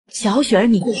小雪儿，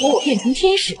你就和我变成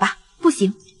天使吧。不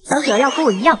行，小雪儿要和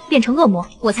我一样变成恶魔，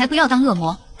我才不要当恶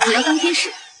魔，我要当天使。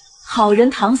好人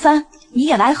唐三，你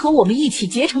也来和我们一起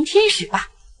结成天使吧。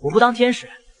我不当天使，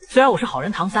虽然我是好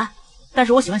人唐三，但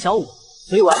是我喜欢小舞，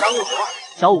所以我要当恶魔。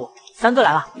小舞，三哥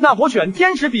来了，那我选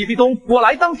天使比比东，我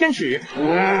来当天使。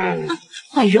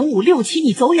坏人567，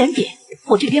你走远点，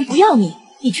我这边不要你，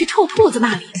你去臭兔子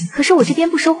那里。可是我这边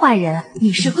不收坏人，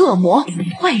你是恶魔，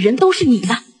坏人都是你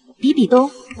的。比比东，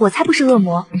我才不是恶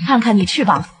魔，看看你翅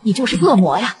膀，你就是恶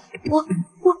魔呀。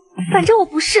反正我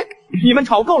不是。你们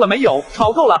吵够了没有？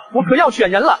吵够了，我可要选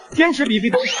人了。天使比比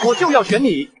东，我就要选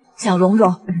你。小蓉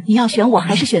蓉，你要选我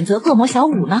还是选择恶魔小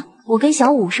舞呢？我跟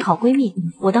小舞是好闺蜜，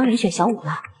我当然选小舞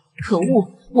了。可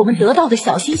恶，我们得到的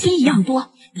小星星一样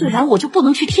多，不然我就不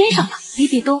能去天上了。比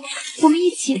比东，我们一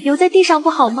起留在地上不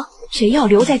好吗？谁要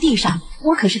留在地上？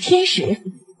我可是天使，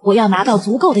我要拿到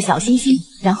足够的小星星，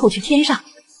然后去天上。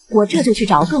我这就去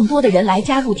找更多的人来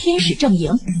加入天使阵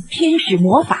营。天使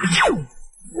魔法，就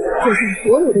算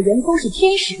所有的人都是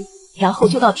天使，然后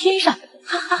就到天上。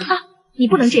哈哈哈！你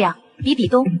不能这样，比比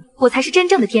东，我才是真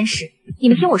正的天使。你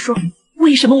们听我说，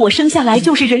为什么我生下来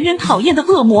就是人人讨厌的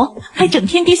恶魔，还整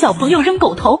天给小朋友扔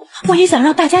狗头？我也想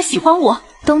让大家喜欢我。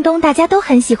东东，大家都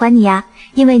很喜欢你呀，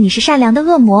因为你是善良的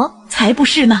恶魔。才不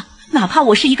是呢，哪怕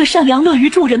我是一个善良乐于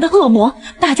助人的恶魔，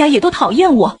大家也都讨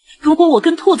厌我。如果我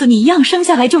跟兔子你一样生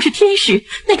下来就是天使，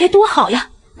那该多好呀！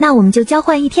那我们就交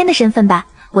换一天的身份吧，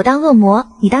我当恶魔，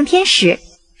你当天使，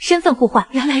身份互换。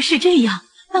原来是这样，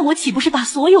那我岂不是把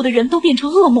所有的人都变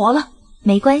成恶魔了？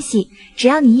没关系，只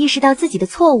要你意识到自己的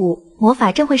错误，魔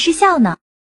法正会失效呢。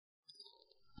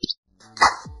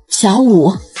小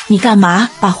舞，你干嘛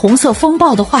把红色风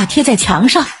暴的画贴在墙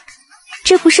上？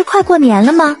这不是快过年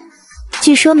了吗？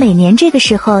据说每年这个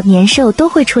时候年兽都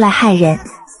会出来害人，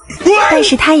但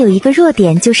是它有一个弱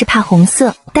点，就是怕红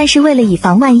色。但是为了以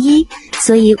防万一，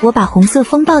所以我把红色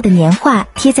风暴的年画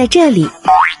贴在这里，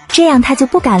这样它就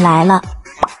不敢来了。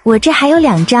我这还有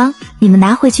2张，你们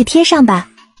拿回去贴上吧。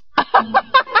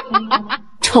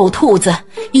臭兔子，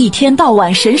一天到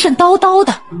晚神神叨叨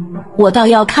的，我倒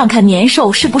要看看年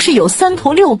兽是不是有3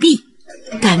头6臂，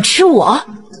敢吃我，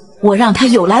我让他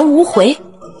有来无回，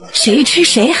谁吃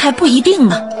谁还不一定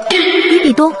呢。比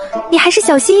比东，你还是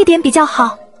小心一点比较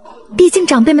好，毕竟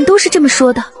长辈们都是这么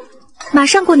说的。马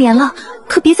上过年了，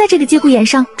可别在这个节骨眼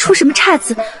上出什么岔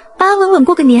子，安安稳稳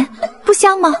过个年，不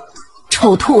香吗？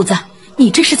臭兔子，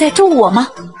你这是在咒我吗？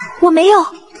我没有。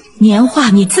年画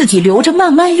你自己留着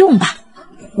慢慢用吧，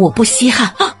我不稀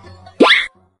罕啊。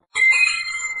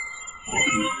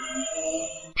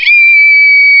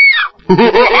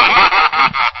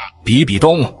比比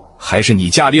东，还是你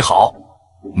家里好，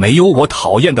没有我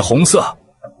讨厌的红色。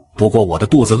不过我的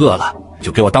肚子饿了，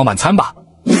就给我当晚餐吧。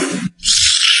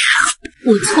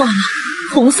我错了，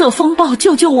红色风暴，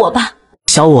救救我吧！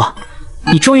小舞，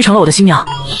你终于成了我的新娘。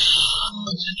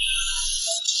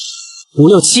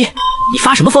567，你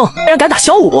发什么疯？竟然敢打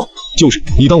小舞！就是，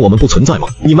你当我们不存在吗？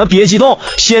你们别激动，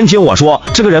先听我说，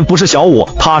这个人不是小舞，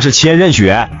他是千仞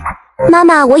雪。妈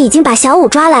妈，我已经把小舞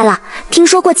抓来了，听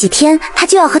说过几天他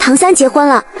就要和唐三结婚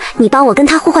了，你帮我跟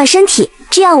他互换身体，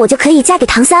这样我就可以嫁给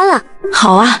唐三了。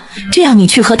好啊，这样你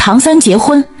去和唐三结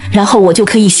婚，然后我就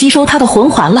可以吸收他的魂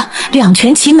环了，两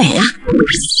全其美啊！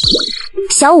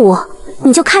小舞，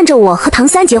你就看着我和唐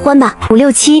三结婚吧。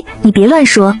567，你别乱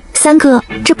说，三哥，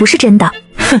这不是真的。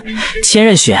哼，千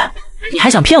仞雪，你还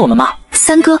想骗我们吗？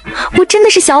三哥，我真的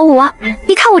是小舞啊！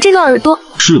你看我这个耳朵。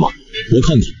是吗？我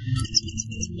看看。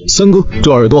三哥，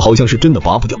这耳朵好像是真的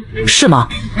拔不掉。是吗？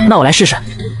那我来试试。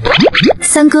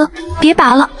三哥，别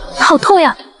拔了，好痛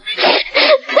呀！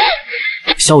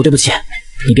小舞，对不起，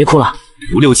你别哭了。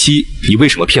567，你为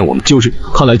什么骗我们？就是，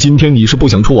看来今天你是不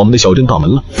想出我们的小镇大门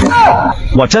了。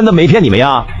我真的没骗你们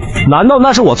呀，难道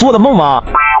那是我做的梦吗？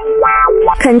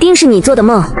肯定是你做的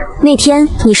梦。那天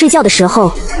你睡觉的时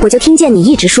候，我就听见你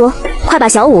一直说，快把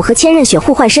小舞和千仞雪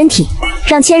互换身体，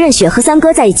让千仞雪和三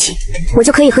哥在一起，我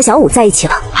就可以和小舞在一起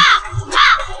了。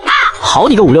好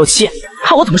你个567，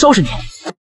看我怎么收拾你！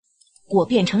我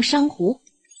变成珊瑚，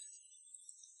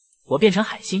我变成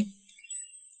海星，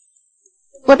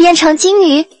我变成金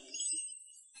鱼，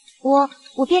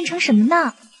我变成什么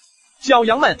呢？小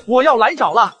羊们，我要来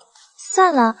找了。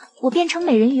算了，我变成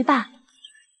美人鱼吧。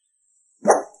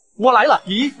我来了！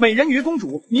咦，美人鱼公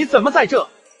主，你怎么在这？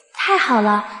太好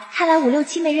了，看来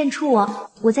567没认出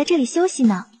我，我在这里休息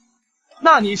呢。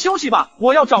那你休息吧，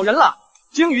我要找人了。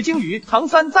鲸鱼，唐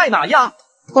三在哪呀？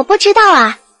我不知道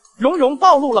啊。蓉蓉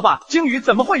暴露了吧？鲸鱼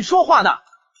怎么会说话呢？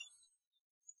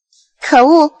可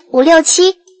恶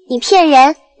，567，你骗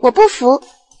人，我不服。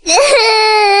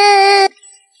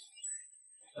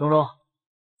蓉蓉，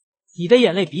你的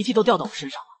眼泪鼻涕都掉到我身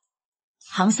上了。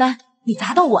唐三，你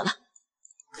砸到我了。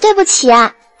对不起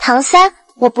啊，唐三，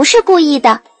我不是故意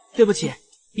的。对不起，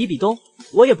比比东，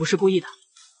我也不是故意的。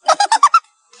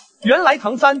原来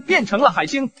唐三变成了海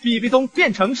星，比比东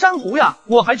变成珊瑚呀！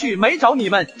我还去没找你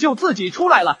们，就自己出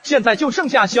来了。现在就剩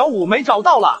下小舞没找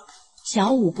到了。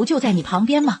小舞不就在你旁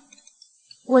边吗？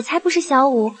我才不是小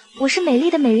舞，我是美丽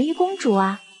的美人鱼公主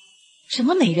啊！什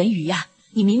么美人鱼呀？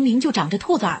你明明就长着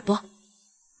兔子耳朵。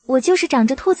我就是长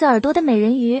着兔子耳朵的美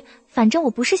人鱼，反正我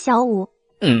不是小舞。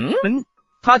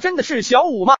她真的是小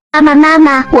舞吗？妈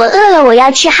妈，我饿了，我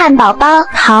要吃汉堡包。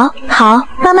好，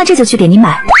妈妈这就去给你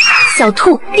买。小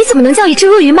兔，你怎么能叫一只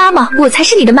鳄鱼妈妈？我才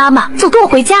是你的妈妈，走，跟我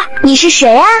回家。你是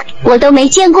谁啊？我都没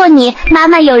见过你，妈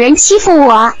妈有人欺负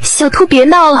我。小兔别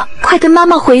闹了，快跟妈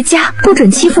妈回家，不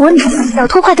准欺负我女儿。小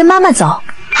兔快跟妈妈走。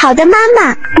好的，妈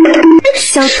妈。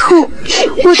小兔，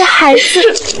我的孩子，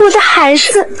我的孩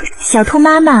子。小兔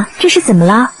妈妈，这是怎么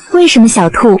了？为什么小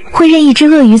兔会认一只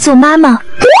鳄鱼做妈妈？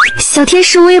小天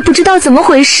使，我也不知道怎么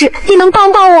回事，你能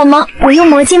帮帮我吗？我用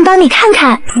魔镜帮你看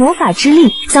看。魔法之力，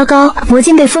糟糕，魔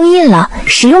镜被封印了，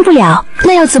使用不了。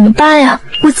那要怎么办呀？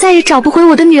我再也找不回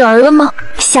我的女儿了吗？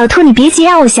小兔，你别急，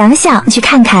让我想想，去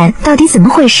看看到底怎么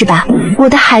回事吧。我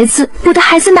的孩子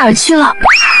哪儿去了？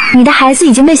你的孩子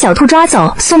已经被小兔抓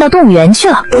走，送到动物园去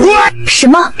了。什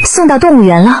么？送到动物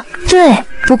园了？对，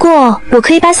不过我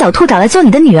可以把小兔找来做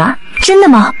你的女儿。真的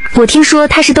吗？我听说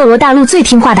她是斗罗大陆最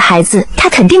听话的孩子，她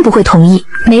肯定不会同意。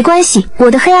没关系，我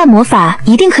的黑暗魔法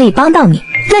一定可以帮到你。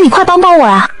那你快帮帮我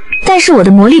啊！但是我的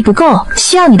魔力不够，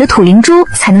需要你的土灵珠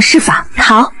才能施法。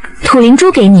好，土灵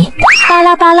珠给你。巴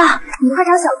拉巴拉，你快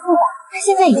找小兔吧，她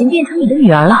现在已经变成你的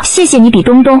女儿了。谢谢你，比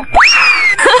东东。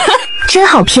真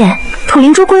好骗，土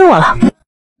灵珠归我了。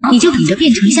你就等着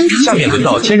变成香肠嘴吧。下面轮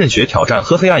到千仞雪挑战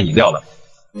喝黑暗饮料了。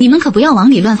你们可不要往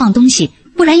里乱放东西，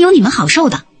不然有你们好受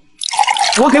的。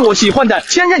我给我喜欢的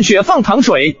千仞雪放糖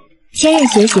水。千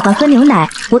仞雪喜欢喝牛奶，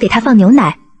我给她放牛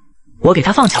奶。我给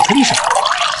他放巧克力水。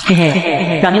嘿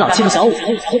嘿，让你老欺负小舞，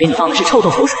我给你放的是臭豆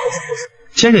腐水。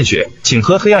千仞雪，请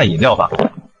喝黑暗饮料吧。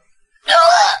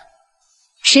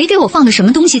谁给我放的什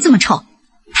么东西这么臭？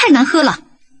太难喝了！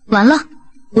完了，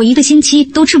我1个星期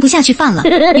都吃不下去饭了，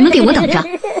你们给我等着。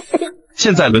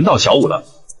现在轮到小舞了。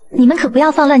你们可不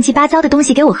要放乱七八糟的东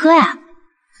西给我喝呀！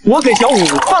我给小舞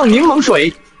放柠檬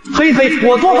水。嘿嘿，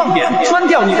我多放点，酸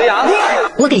掉你的牙。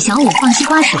我给小舞放西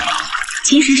瓜水，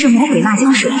其实是魔鬼辣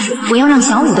椒水。我要让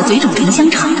小舞的嘴肿成香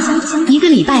肠，1个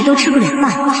礼拜都吃不了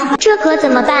饭。这可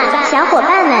怎么办？小伙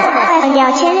伴们，快换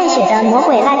掉千仞雪的魔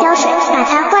鬼辣椒水，把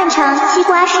它换成西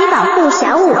瓜水保护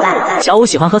小舞吧。小舞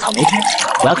喜欢喝草莓汁，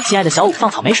我要给亲爱的小舞放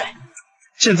草莓水。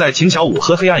现在请小舞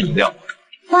喝黑暗饮料。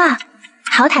哇，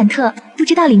好忐忑，不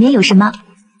知道里面有什么。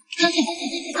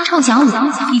臭小舞，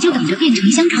你就等着变成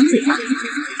香肠嘴吧。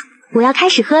我要开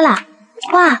始喝了。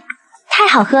哇，太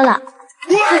好喝了。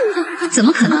怎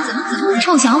么可能？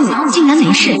臭小舞竟然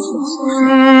没事。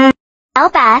老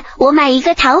板，我买1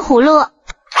个糖葫芦。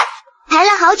排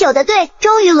了好久的队，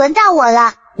终于轮到我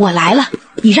了。我来了，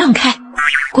你让开。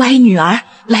乖女儿，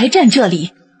来站这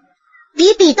里。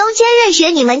比比东千仞雪，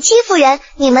你们欺负人，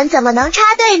你们怎么能插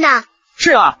队呢？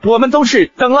是啊，我们都是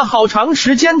等了好长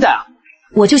时间的。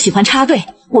我就喜欢插队，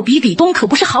我比比东可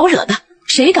不是好惹的，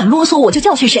谁敢啰嗦我就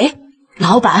教训谁。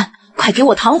老板，快给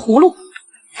我糖葫芦。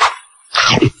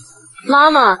妈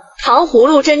妈，糖葫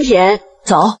芦真甜。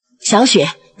走，小雪，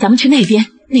咱们去那边，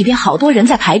那边好多人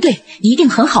在排队，一定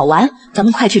很好玩，咱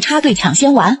们快去插队抢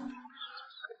先玩。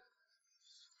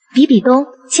比比东，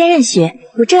千仞雪，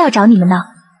我正要找你们呢。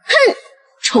哼，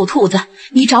臭兔子，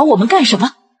你找我们干什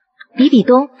么？比比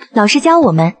东，老师教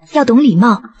我们要懂礼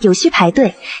貌，有序排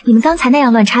队。你们刚才那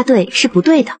样乱插队是不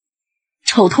对的。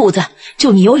臭兔子，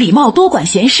就你有礼貌，多管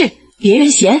闲事，别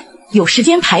人闲，有时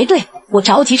间排队，我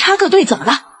着急插个队怎么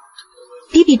了？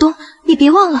比比东，你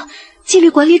别忘了，纪律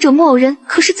管理者木偶人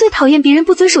可是最讨厌别人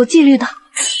不遵守纪律的。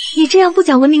你这样不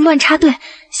讲文明乱插队，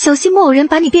小心木偶人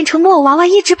把你变成木偶娃娃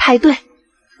一直排队。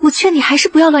我劝你还是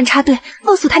不要乱插队，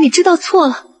告诉他你知道错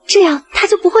了，这样他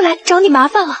就不会来找你麻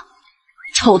烦了。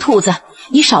臭兔子，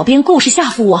你少编故事吓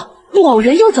唬我，木偶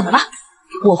人又怎么了？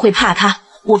我会怕他？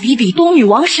我比比东女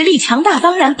王实力强大，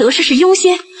当然得失是优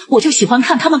先，我就喜欢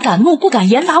看他们敢怒不敢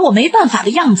言，拿我没办法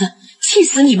的样子，气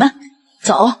死你们！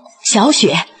走，小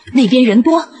雪，那边人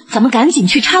多，咱们赶紧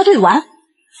去插队玩。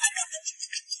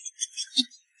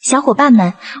小伙伴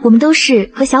们，我们都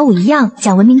是和小舞一样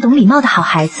讲文明懂礼貌的好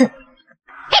孩子。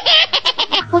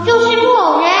我就是木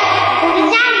偶人，我的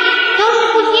家里都是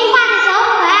不听话的小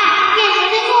可爱，变成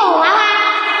的木偶娃娃。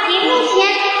屏幕前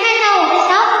看到我的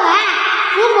小可爱，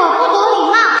如果不懂礼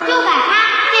貌，就把它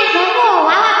变成木偶娃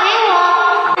娃陪我，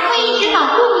我会一直保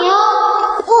护你哦。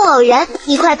人，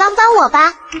你快帮帮我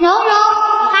吧！蓉蓉，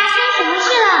你发生什么事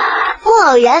了？木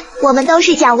偶人，我们都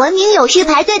是讲文明有序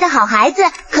排队的好孩子，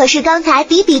可是刚才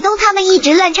比比东他们一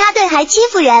直乱插队，还欺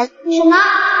负人。什么？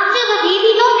这个比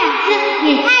比东胆子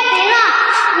也太肥了！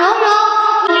蓉蓉，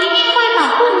我一定会保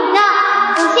护你的。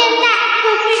我现在就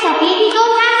去找比比东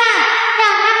他们，让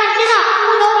他们知道不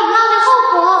懂礼貌的后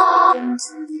果。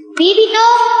比比东，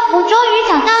我终于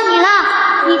找到你了！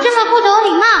你这么不懂礼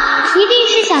貌，一定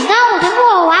是想当我的木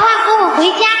偶娃娃跟我回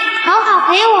家，好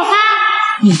好陪我吧。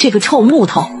你这个臭木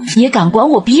头，也敢管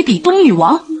我比比东女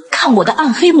王？看我的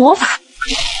暗黑魔法！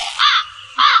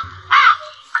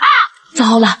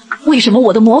糟了，为什么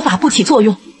我的魔法不起作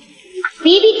用？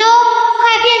比比东，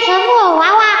快变成木偶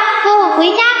娃娃，跟我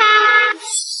回家吧！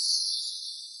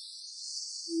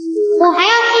我还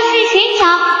要继续寻找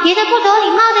别的不懂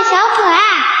礼貌的小可爱。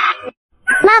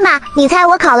妈妈，你猜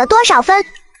我考了多少分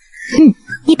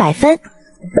？100分。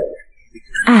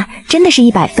啊，真的是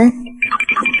100分。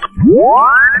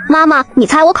妈妈，你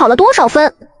猜我考了多少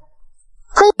分？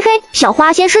嘿嘿，小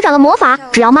花仙施展了魔法，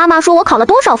只要妈妈说我考了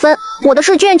多少分，我的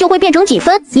试卷就会变成几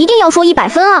分，一定要说100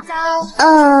分啊。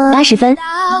80分。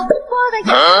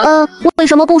为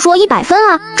什么不说100分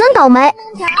啊？真倒霉。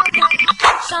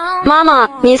妈妈，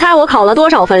你猜我考了多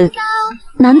少分？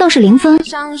难道是0分？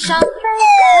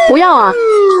不要啊！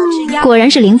果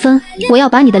然是0分，我要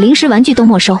把你的零食玩具都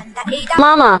没收。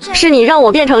妈妈，是你让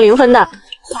我变成0分的。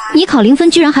你考0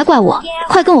分居然还怪我，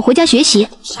快跟我回家学习。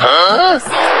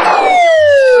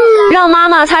让妈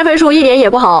妈猜分数一点也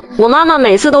不好，我妈妈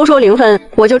每次都说0分，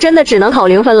我就真的只能考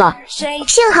0分了。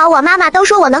幸好我妈妈都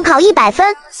说我能考100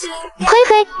分。嘿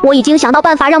嘿，我已经想到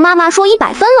办法让妈妈说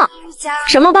100分了。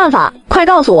什么办法？快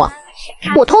告诉我。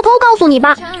我偷偷告诉你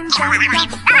吧。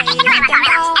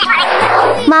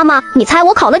妈妈，你猜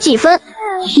我考了几分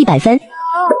？100分。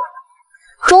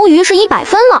终于是100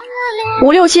分了。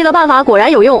5、6、7的办法果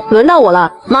然有用，轮到我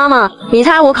了。妈妈，你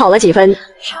猜我考了几分？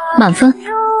满分。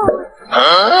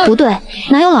不对，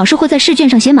哪有老师会在试卷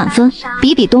上写满分？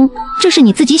比比东，这是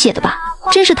你自己写的吧？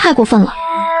真是太过分了。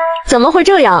怎么会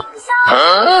这样？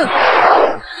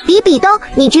比比东，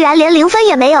你居然连0分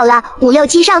也没有了。5、6、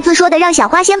7上次说的让小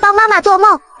花先帮妈妈做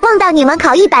梦，梦到你们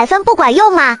考100分不管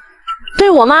用吗？对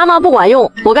我妈妈不管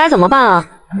用，我该怎么办啊？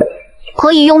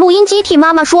可以用录音机替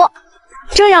妈妈说。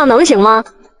这样能行吗？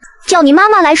叫你妈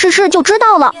妈来试试就知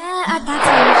道了。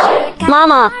妈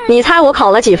妈，你猜我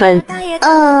考了几分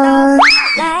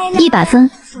？100分。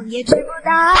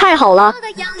太好了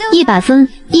！100分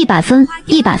，100分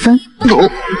，100分。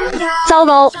糟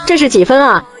糕，这是几分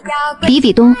啊？比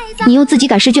比东，你又自己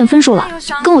改试卷分数了，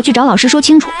跟我去找老师说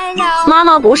清楚。妈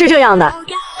妈不是这样的。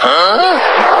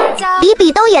比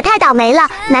比东也太倒霉了，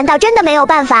难道真的没有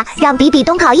办法让比比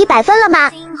东考100分了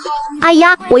吗？哎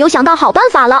呀，我又想到好办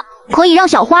法了，可以让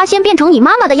小花先变成你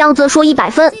妈妈的样子说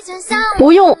100分。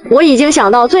不用，我已经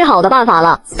想到最好的办法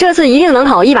了，这次一定能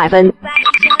考100分。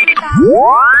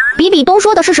比比东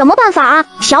说的是什么办法啊？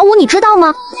小舞你知道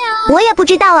吗？我也不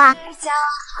知道啊。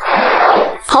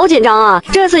好紧张啊，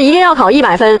这次一定要考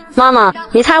100分。妈妈，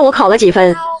你猜我考了几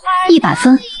分？100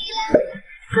分。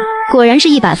果然是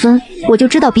100分，我就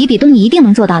知道比比东你一定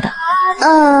能做到的。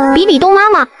比比东妈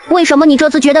妈，为什么你这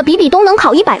次觉得比比东能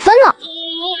考100分了？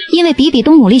因为比比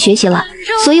东努力学习了，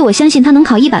所以我相信他能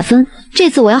考100分。这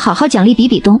次我要好好奖励比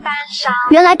比东。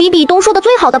原来比比东说的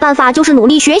最好的办法就是努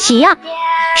力学习呀。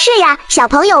是呀，小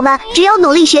朋友们，只有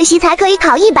努力学习才可以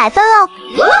考100分哦。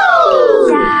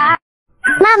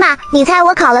妈妈，你猜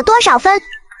我考了多少分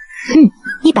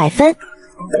？100分。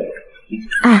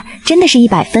啊，真的是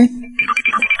100分。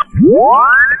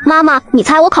妈妈，你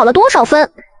猜我考了多少分？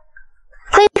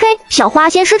嘿嘿，小花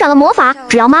仙施展了魔法，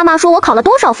只要妈妈说我考了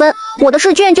多少分，我的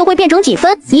试卷就会变成几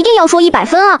分，一定要说100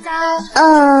分啊。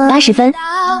80分。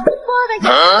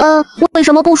为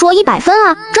什么不说100分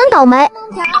啊？真倒霉。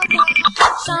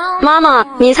妈妈，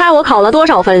你猜我考了多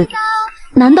少分？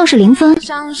难道是0分？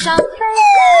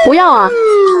不要啊！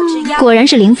果然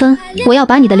是0分，我要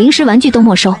把你的零食玩具都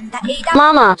没收。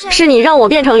妈妈，是你让我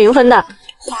变成0分的。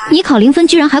你考0分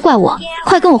居然还怪我，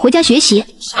快跟我回家学习。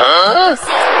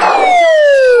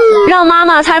让妈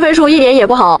妈猜分数一点也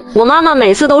不好，我妈妈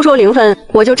每次都说0分，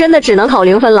我就真的只能考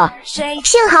0分了。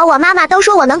幸好我妈妈都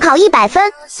说我能考100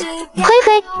分。嘿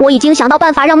嘿，我已经想到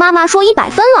办法让妈妈说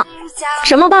100分了。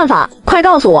什么办法？快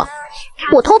告诉我。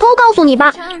我偷偷告诉你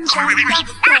吧。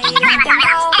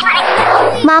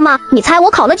妈妈，你猜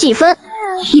我考了几分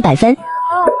？100分。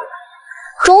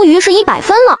终于是100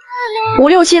分了。5、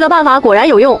6、7的办法果然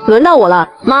有用，轮到我了。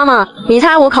妈妈，你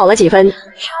猜我考了几分？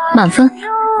满分。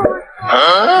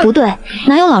不对，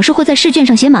哪有老师会在试卷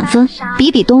上写满分？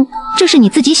比比东，这是你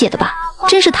自己写的吧？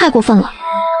真是太过分了。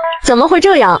怎么会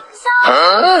这样？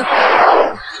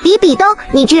比比东，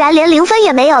你居然连0分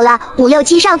也没有了！5、6、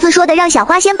7上次说的让小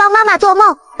花先帮妈妈做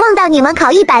梦，梦到你们考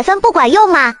100分不管用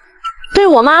吗？对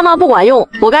我妈妈不管用，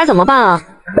我该怎么办啊？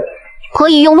可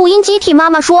以用录音机替妈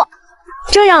妈说，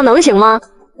这样能行吗？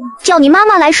叫你妈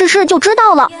妈来试试就知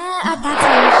道了。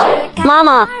妈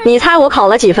妈，你猜我考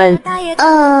了几分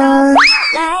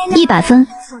？100分。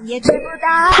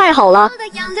太好了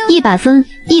！100分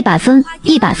，100分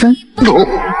，100分。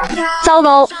糟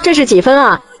糕，这是几分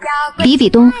啊？比比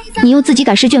东，你又自己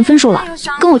改试卷分数了，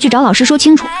跟我去找老师说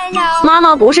清楚。妈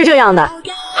妈不是这样的。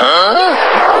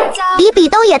比比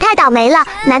东也太倒霉了，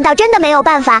难道真的没有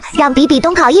办法让比比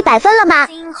东考100分了吗？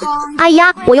哎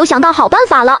呀，我又想到好办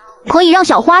法了，可以让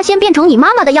小花先变成你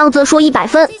妈妈的样子说100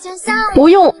分。不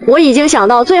用，我已经想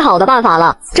到最好的办法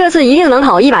了，这次一定能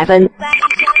考100分。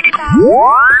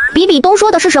比比东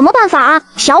说的是什么办法啊？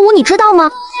小舞你知道吗？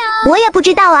我也不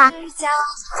知道啊。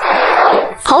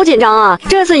好紧张啊，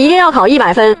这次一定要考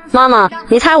100分。妈妈，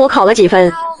你猜我考了几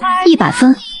分？100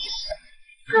分。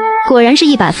果然是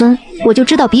100分，我就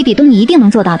知道比比东你一定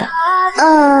能做到的。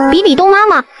比比东妈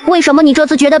妈，为什么你这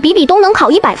次觉得比比东能考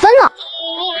100分了？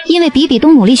因为比比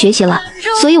东努力学习了，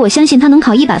所以我相信他能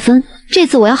考100分。这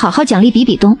次我要好好奖励比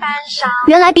比东。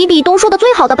原来比比东说的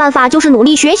最好的办法就是努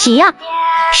力学习呀。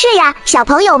是呀，小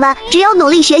朋友们，只有努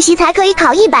力学习才可以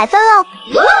考100分哦。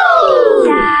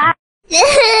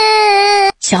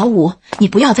小舞，你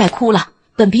不要再哭了，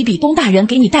本比比东大人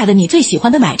给你带了你最喜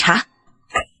欢的奶茶。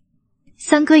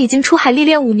三哥已经出海历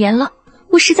练5年了，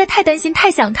我实在太担心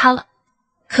太想他了。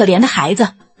可怜的孩子，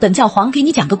本教皇给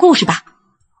你讲个故事吧。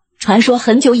传说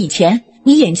很久以前，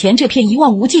你眼前这片一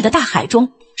望无际的大海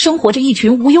中，生活着一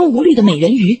群无忧无虑的美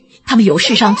人鱼，它们有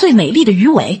世上最美丽的鱼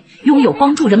尾，拥有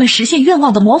帮助人们实现愿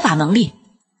望的魔法能力。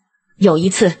有一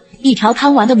次，一条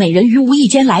贪玩的美人鱼无意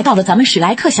间来到了咱们史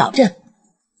莱克小镇，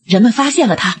人们发现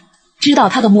了它，知道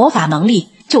它的魔法能力，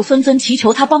就纷纷祈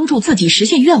求它帮助自己实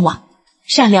现愿望。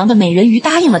善良的美人鱼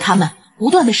答应了他们，不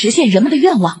断地实现人们的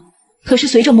愿望。可是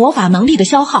随着魔法能力的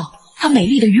消耗，它美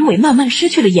丽的鱼尾慢慢失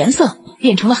去了颜色，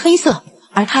变成了黑色，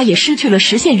而它也失去了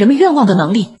实现人们愿望的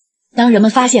能力。当人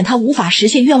们发现它无法实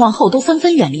现愿望后，都纷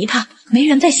纷远离它，没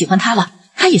人再喜欢它了，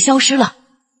它也消失了。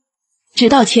直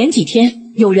到前几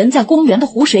天，有人在公园的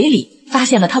湖水里发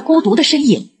现了它孤独的身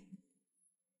影。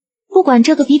不管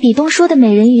这个比比东说的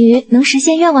美人鱼能实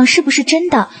现愿望是不是真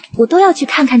的，我都要去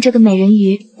看看这个美人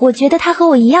鱼。我觉得她和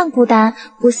我一样孤单，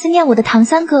我思念我的唐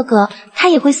三哥哥，他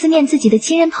也会思念自己的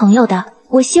亲人朋友的。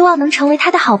我希望能成为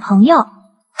他的好朋友。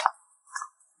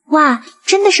哇，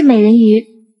真的是美人鱼！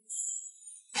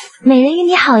美人鱼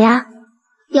你好呀。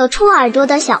有兔耳朵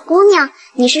的小姑娘，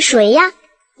你是谁呀？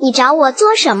你找我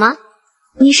做什么？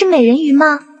你是美人鱼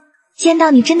吗？见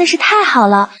到你真的是太好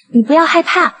了，你不要害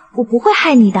怕，我不会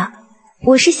害你的。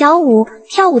我是小舞，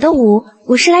跳舞的舞，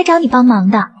我是来找你帮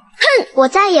忙的。哼，我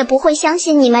再也不会相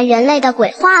信你们人类的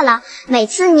鬼话了。每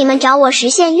次你们找我实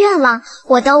现愿望，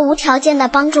我都无条件的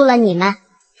帮助了你们。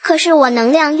可是我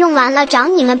能量用完了，找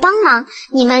你们帮忙，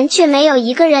你们却没有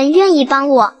一个人愿意帮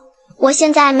我。我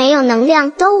现在没有能量，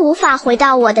都无法回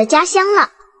到我的家乡了。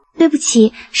对不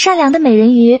起，善良的美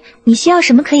人鱼，你需要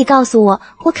什么可以告诉我，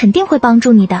我肯定会帮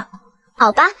助你的。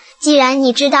好吧，既然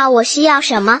你知道我需要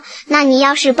什么，那你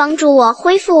要是帮助我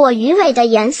恢复我鱼尾的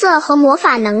颜色和魔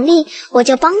法能力，我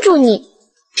就帮助你。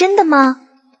真的吗？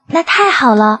那太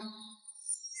好了。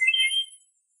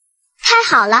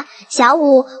太好了，小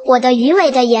舞，我的鱼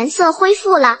尾的颜色恢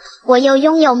复了，我又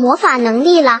拥有魔法能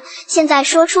力了。现在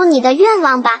说出你的愿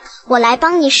望吧，我来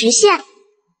帮你实现。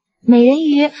美人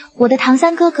鱼，我的唐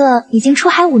三哥哥已经出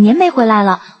海5年没回来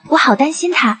了，我好担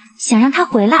心他，想让他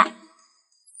回来。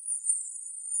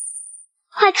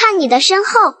快看你的身后！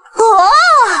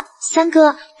三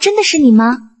哥，真的是你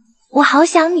吗？我好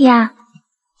想你啊！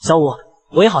小舞，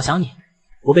我也好想你，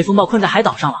我被风暴困在海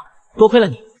岛上了，多亏了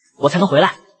你，我才能回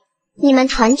来。你们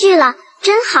团聚了，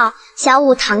真好。小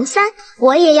舞、唐三，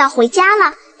我也要回家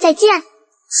了，再见。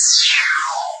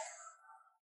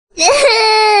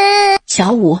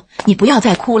小舞，你不要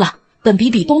再哭了，本比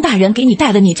比东大人给你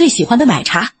带了你最喜欢的奶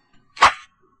茶。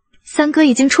三哥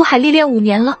已经出海历练5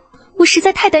年了，我实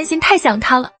在太担心太想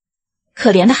他了。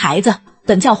可怜的孩子，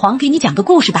本教皇给你讲个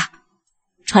故事吧。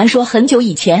传说很久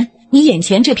以前，你眼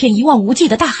前这片一望无际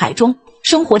的大海中，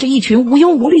生活着一群无忧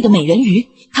无虑的美人鱼，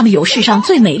她们有世上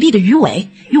最美丽的鱼尾，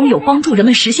拥有帮助人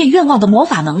们实现愿望的魔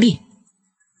法能力。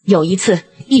有一次，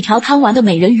一条贪玩的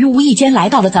美人鱼无意间来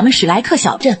到了咱们史莱克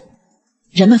小镇，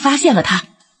人们发现了她，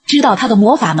知道她的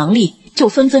魔法能力，就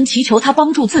纷纷祈求她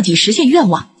帮助自己实现愿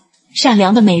望。善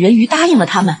良的美人鱼答应了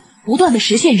他们，不断地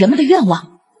实现人们的愿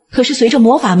望。可是随着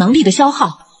魔法能力的消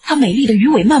耗，她美丽的鱼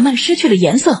尾慢慢失去了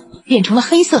颜色，变成了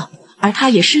黑色，而他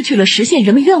也失去了实现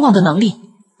人们愿望的能力。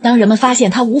当人们发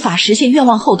现他无法实现愿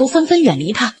望后，都纷纷远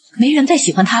离他，没人再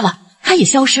喜欢他了，他也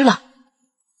消失了。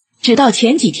直到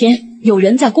前几天，有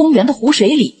人在公园的湖水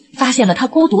里发现了他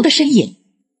孤独的身影。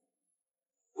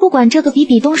不管这个比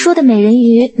比东说的美人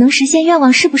鱼能实现愿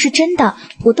望是不是真的，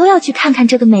我都要去看看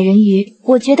这个美人鱼。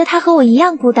我觉得他和我一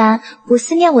样孤单，我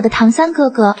思念我的唐三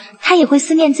哥哥，他也会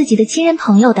思念自己的亲人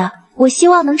朋友的。我希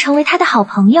望能成为他的好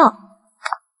朋友。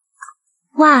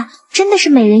哇，真的是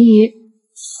美人鱼！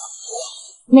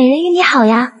美人鱼你好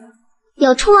呀。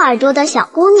有兔耳朵的小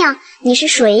姑娘，你是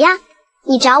谁呀？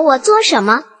你找我做什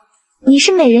么？你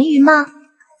是美人鱼吗？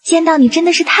见到你真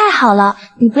的是太好了，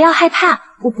你不要害怕，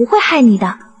我不会害你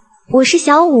的。我是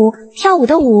小舞，跳舞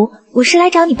的舞，我是来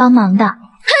找你帮忙的。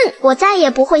哼，我再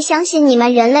也不会相信你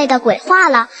们人类的鬼话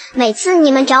了。每次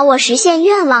你们找我实现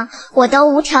愿望，我都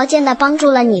无条件的帮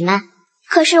助了你们。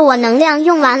可是我能量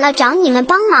用完了，找你们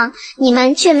帮忙，你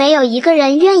们却没有一个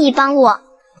人愿意帮我。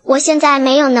我现在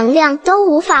没有能量，都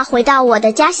无法回到我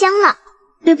的家乡了。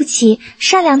对不起，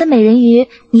善良的美人鱼，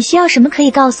你需要什么可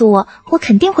以告诉我，我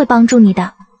肯定会帮助你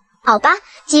的。好吧，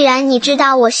既然你知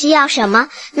道我需要什么，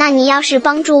那你要是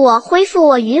帮助我恢复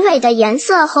我鱼尾的颜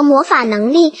色和魔法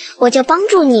能力，我就帮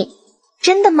助你。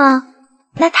真的吗？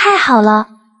那太好了。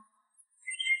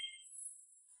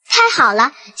太好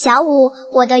了，小舞，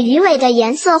我的鱼尾的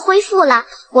颜色恢复了，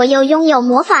我又拥有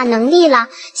魔法能力了。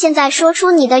现在说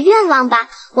出你的愿望吧，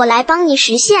我来帮你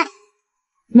实现。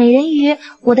美人鱼，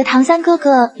我的唐三哥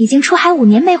哥已经出海5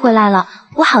年没回来了，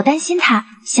我好担心他，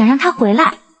想让他回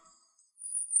来。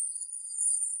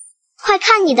快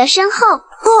看你的身后！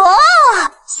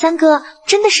三哥，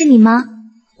真的是你吗？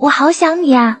我好想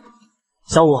你啊！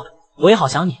小舞，我也好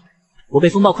想你。我被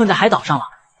风暴困在海岛上了，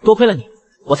多亏了你，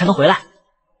我才能回来。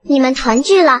你们团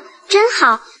聚了，真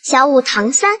好。小舞、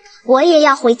唐三，我也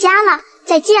要回家了，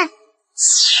再见。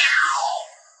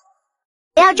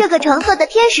我要这个橙色的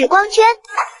天使光圈，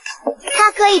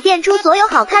它可以变出所有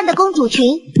好看的公主裙。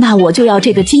那我就要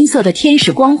这个金色的天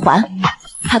使光环。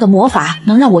它的魔法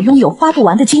能让我拥有花不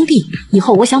完的金币，以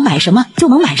后我想买什么就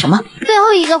能买什么。最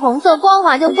后一个红色光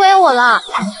环就归我了，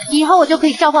以后我就可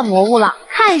以召唤魔物了，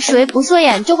看谁不顺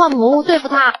眼就换魔物对付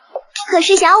他。可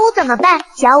是小舞怎么办？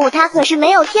小舞他可是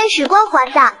没有天使光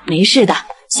环的。没事的，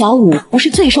小舞不是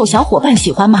最受小伙伴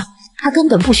喜欢吗？他根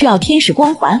本不需要天使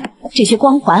光环，这些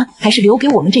光环还是留给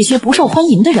我们这些不受欢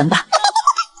迎的人吧。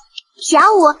小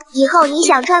舞，以后你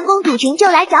想穿公主裙就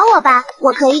来找我吧，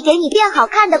我可以给你变好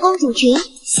看的公主裙。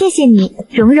谢谢你，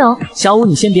蓉蓉。小舞，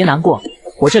你先别难过，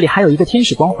我这里还有一个天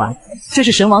使光环，这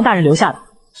是神王大人留下的，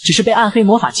只是被暗黑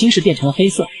魔法侵蚀变成了黑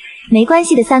色。没关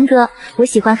系的，三哥，我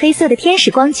喜欢黑色的天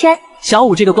使光圈。小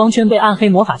舞，这个光圈被暗黑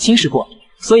魔法侵蚀过，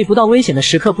所以不到危险的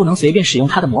时刻不能随便使用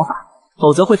它的魔法，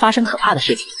否则会发生可怕的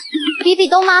事情。比比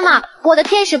东妈妈，我的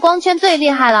天使光圈最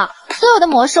厉害了，所有的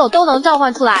魔兽都能召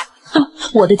唤出来。哼，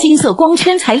我的金色光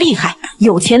圈才厉害，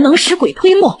有钱能使鬼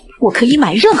推磨，我可以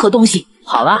买任何东西。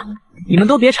好了，你们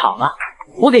都别吵了，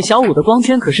我给小舞的光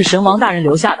圈可是神王大人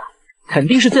留下的，肯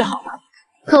定是最好的。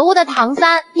可恶的唐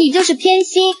三，你就是偏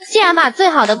心，竟然把最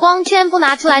好的光圈不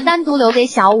拿出来单独留给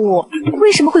小舞。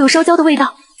为什么会有烧焦的味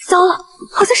道？糟了，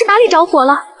好像是哪里着火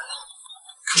了。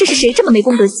这是谁这么没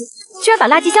公德心，居然把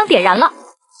垃圾箱点燃了？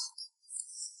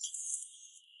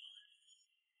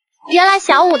原来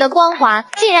小舞的光环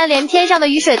竟然连天上的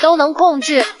雨水都能控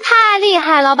制，太厉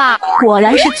害了吧！果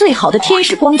然是最好的天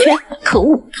使光圈，可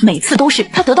恶，每次都是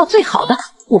他得到最好的，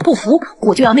我不服，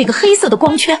我就要那个黑色的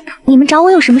光圈。你们找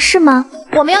我有什么事吗？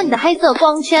我们要你的黑色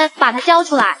光圈，把它交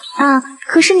出来啊！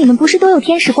可是你们不是都有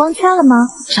天使光圈了吗？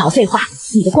少废话，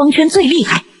你的光圈最厉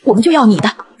害，我们就要你的。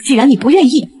既然你不愿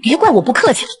意，别怪我不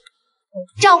客气。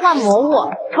召唤魔物！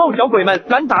臭小鬼们，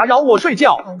敢打扰我睡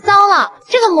觉！糟了，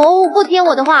这个魔物不听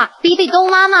我的话，比比东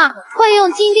妈妈快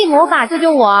用金币魔法救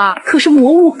救我啊！可是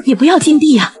魔物也不要金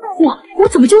币呀，我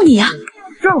怎么救你呀？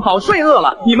正好睡饿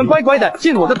了，你们乖乖的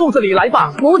进我的肚子里来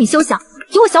吧。魔物你休想，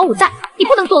有我小舞在，你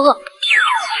不能作恶。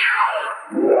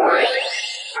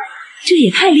这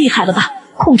也太厉害了吧！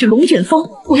控制龙卷风，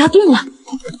我要定了。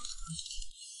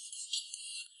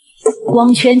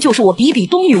光圈就是我比比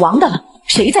东女王的了。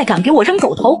谁再敢给我扔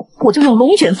狗头，我就用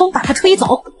龙卷风把他推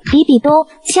走。比比东，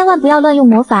千万不要乱用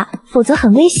魔法，否则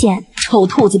很危险。臭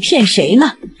兔子骗谁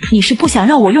呢？你是不想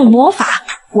让我用魔法，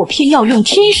我偏要用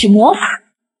天使魔法。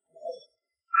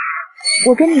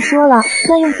我跟你说了，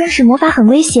乱用天使魔法很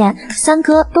危险，三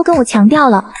哥都跟我强调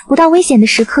了，不到危险的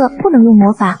时刻不能用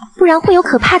魔法，不然会有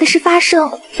可怕的事发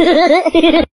生。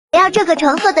我要这个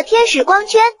橙色的天使光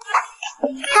圈，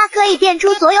它可以变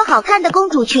出所有好看的公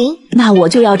主裙。那我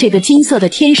就要这个金色的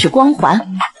天使光环。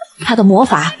他的魔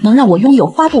法能让我拥有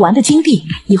花不完的金币，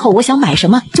以后我想买什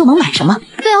么就能买什么。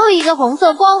最后一个红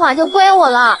色光环就归我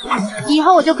了，以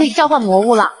后我就可以召唤魔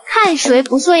物了，看谁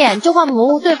不顺眼就换魔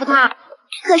物对付他。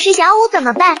可是小舞怎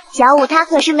么办？小舞他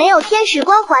可是没有天使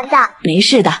光环的。没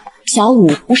事的，小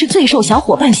舞不是最受小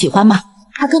伙伴喜欢吗？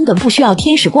他根本不需要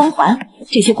天使光环，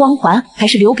这些光环还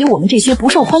是留给我们这些不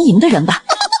受欢迎的人吧。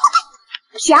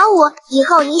小舞，以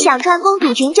后你想穿公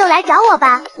主裙就来找我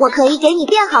吧，我可以给你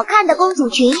变好看的公主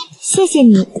裙。谢谢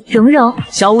你，蓉蓉。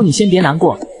小舞，你先别难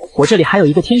过，我这里还有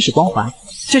一个天使光环，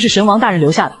这是神王大人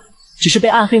留下的，只是被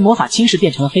暗黑魔法侵蚀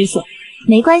变成了黑色。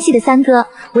没关系的，三哥，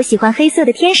我喜欢黑色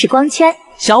的天使光圈。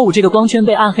小舞这个光圈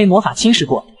被暗黑魔法侵蚀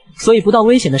过，所以不到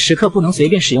危险的时刻不能随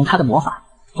便使用它的魔法，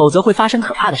否则会发生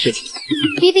可怕的事情。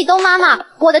比比东妈妈，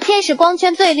我的天使光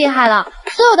圈最厉害了，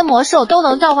所有的魔兽都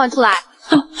能召唤出来。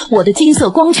我的金色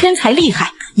光圈才厉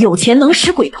害，有钱能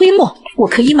使鬼推磨，我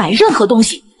可以买任何东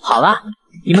西。好了，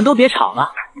你们都别吵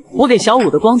了，我给小舞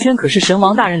的光圈可是神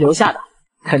王大人留下的，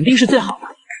肯定是最好的。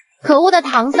可恶的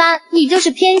唐三，你就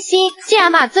是偏心，竟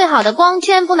然把最好的光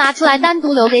圈不拿出来单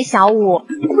独留给小舞。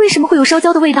为什么会有烧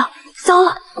焦的味道？糟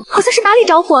了，好像是哪里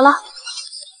着火了。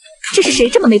这是谁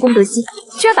这么没公德心，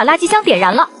居然把垃圾箱点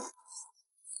燃了？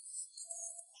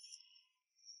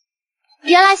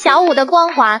原来小舞的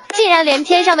光环竟然连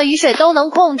天上的雨水都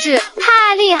能控制，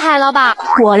太厉害了吧！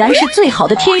果然是最好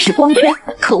的天使光圈，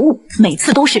可恶，每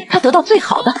次都是他得到最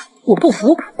好的，我不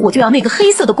服，我就要那个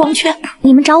黑色的光圈。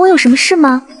你们找我有什么事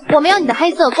吗？我们要你的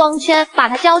黑色光圈，把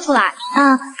它交出来。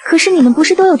啊，可是你们不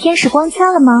是都有天使光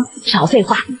圈了吗？少废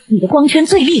话，你的光圈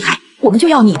最厉害，我们就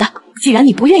要你的。既然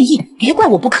你不愿意，别怪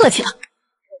我不客气了。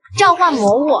召唤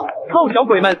魔物！臭小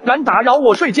鬼们，敢打扰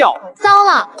我睡觉！糟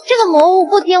了，这个魔物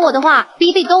不听我的话，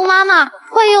比比东妈妈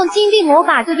快用金币魔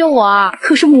法救救我啊！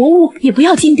可是魔物也不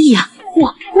要金币呀，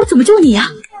我怎么救你呀？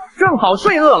正好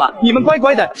睡饿了，你们乖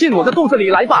乖的进我的肚子里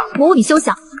来吧。魔物你休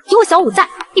想，有我小舞在，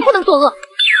你不能作恶。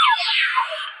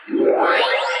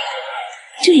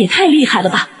这也太厉害了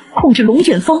吧！控制龙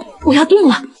卷风，我要定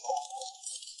了。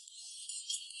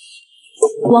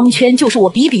光圈就是我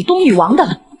比比东女王的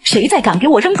了。谁再敢给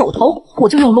我扔狗头，我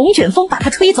就用龙卷风把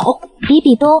他吹走。比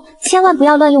比东，千万不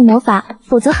要乱用魔法，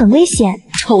否则很危险。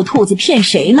臭兔子骗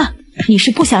谁呢？你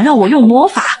是不想让我用魔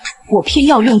法，我偏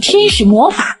要用天使魔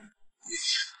法。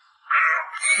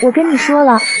我跟你说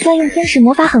了，乱用天使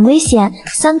魔法很危险，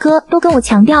三哥都跟我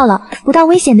强调了，不到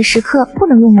危险的时刻不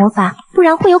能用魔法，不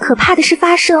然会有可怕的事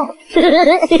发生。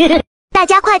大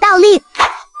家快倒立！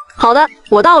好的，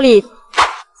我倒立。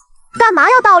干嘛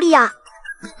要倒立啊？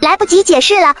来不及解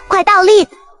释了，快倒立！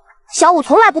小舞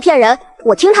从来不骗人，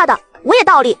我听他的，我也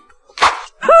倒立。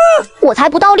我才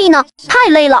不倒立呢，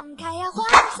太累了。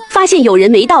发现有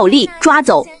人没倒立，抓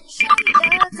走。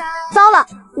糟了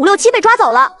，5、6、7被抓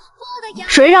走了。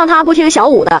谁让他不听小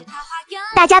舞的？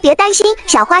大家别担心，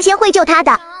小花仙会救他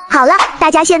的。好了，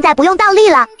大家现在不用倒立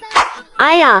了。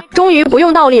哎呀，终于不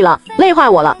用倒立了，累坏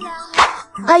我了。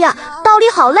哎呀，倒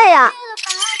立好累啊！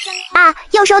啊，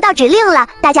又收到指令了，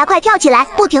大家快跳起来，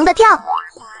不停地跳。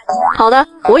好的，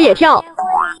我也跳。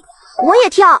我也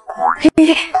跳，嘿嘿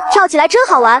嘿，跳起来真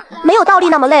好玩，没有倒立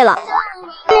那么累了。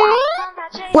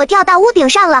我跳到屋顶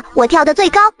上了，我跳得最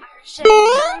高。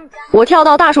我跳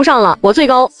到大树上了，我最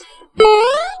高。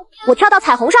我跳到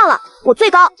彩虹上了，我最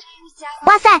高。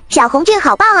哇塞，小红俊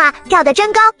好棒啊，跳得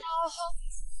真高。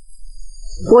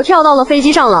我跳到了飞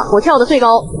机上了，我跳得最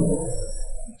高。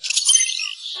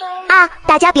啊，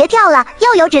大家别跳了，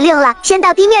又有指令了，先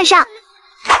到地面上。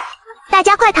大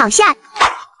家快躺下。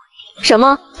什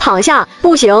么？躺下？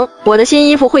不行，我的新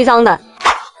衣服会脏的。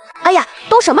哎呀，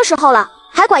都什么时候了，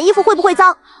还管衣服会不会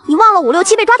脏？你忘了5、6、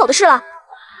7被抓走的事了？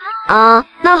啊，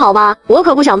那好吧，我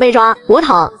可不想被抓，我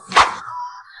躺。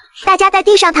大家在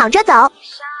地上躺着走。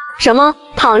什么？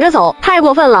躺着走？太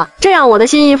过分了，这样我的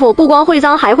新衣服不光会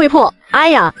脏还会破。哎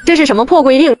呀，这是什么破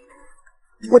规定？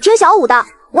我听小舞的，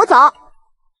我走。啊，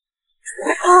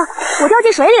我掉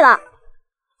进水里了。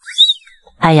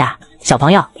哎呀，小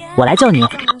朋友，我来救你。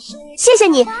谢谢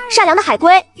你，善良的海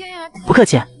龟。不客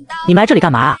气，你们来这里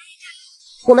干嘛啊？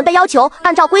我们被要求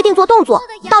按照规定做动作，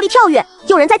倒立跳跃，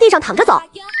有人在地上躺着走。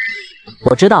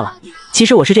我知道了，其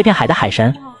实我是这片海的海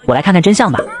神，我来看看真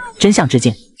相吧，真相致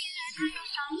敬。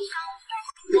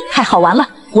太好玩了，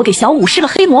我给小舞施了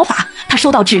黑魔法，他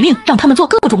收到指令让他们做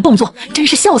各种动作，真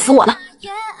是笑死我了。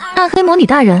暗黑魔女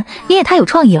大人，你也太有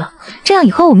创意了，这样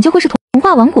以后我们就会是童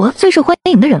话王国最受欢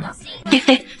迎的人了。嘿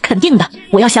嘿，肯定的，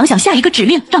我要想想下一个指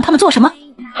令让他们做什么。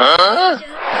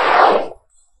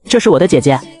这是我的姐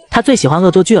姐，她最喜欢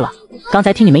恶作剧了，刚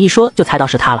才听你们一说就猜到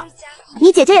是她了。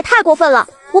你姐姐也太过分了，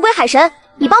乌龟海神，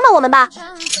你帮帮我们吧。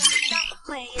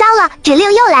糟了，指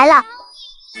令又来了。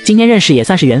今天认识也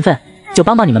算是缘分，就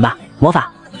帮帮你们吧。魔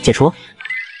法解除。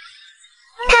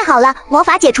太好了，魔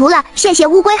法解除了，谢谢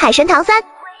乌龟海神唐三。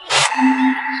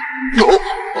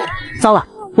糟了，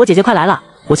我姐姐快来了，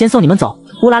我先送你们走。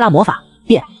乌拉拉魔法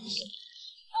变，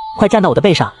快站到我的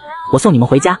背上，我送你们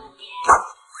回家。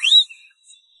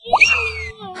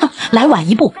来晚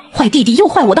一步，坏弟弟又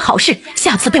坏我的好事，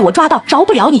下次被我抓到饶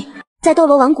不了你。在斗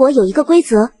罗王国有一个规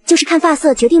则，就是看发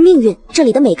色决定命运。这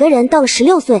里的每个人到了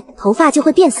16岁，头发就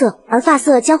会变色，而发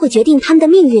色将会决定他们的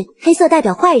命运。黑色代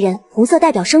表坏人，红色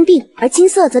代表生病，而金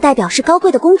色则代表是高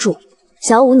贵的公主。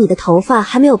小舞，你的头发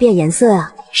还没有变颜色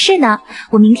啊？是呢，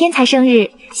我明天才生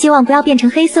日，希望不要变成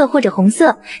黑色或者红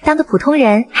色，当个普通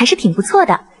人还是挺不错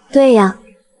的。对呀。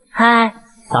嗨，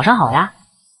早上好呀。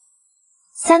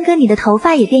三哥，你的头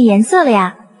发也变颜色了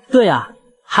呀？对呀，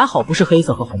还好不是黑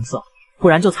色和红色，不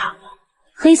然就惨了。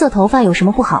黑色头发有什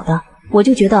么不好的？我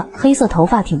就觉得黑色头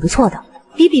发挺不错的。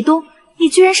比比东，你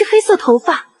居然是黑色头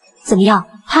发，怎么样，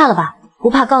怕了吧？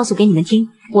不怕告诉给你们听，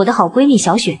我的好闺蜜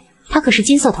小雪，她可是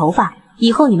金色头发，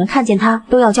以后你们看见她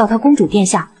都要叫她公主殿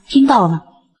下，听到了吗？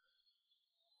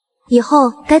以后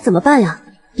该怎么办呀？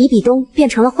比比东变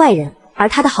成了坏人，而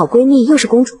她的好闺蜜又是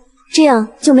公主，这样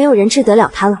就没有人治得了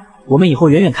她了。我们以后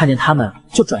远远看见他们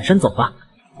就转身走吧，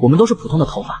我们都是普通的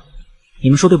头发，你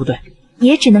们说对不对？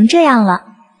也只能这样了。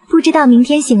不知道明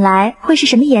天醒来会是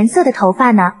什么颜色的头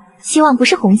发呢？希望不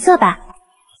是红色吧。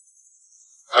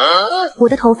我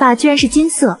的头发居然是金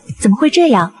色，怎么会这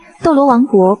样？斗罗王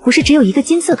国不是只有一个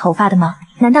金色头发的吗？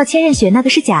难道千仞雪那个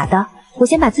是假的？我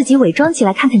先把自己伪装起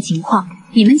来看看情况。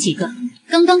你们几个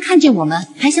刚刚看见我们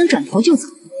还想转头就走，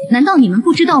难道你们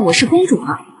不知道我是公主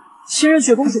吗？千仞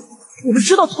雪公主，我们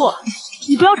知道错了，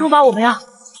你不要惩罚我们呀。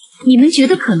你们觉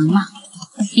得可能吗？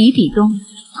比比东，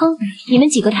哼，你们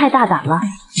几个太大胆了，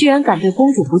居然敢对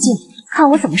公主不敬，看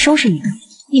我怎么收拾你们！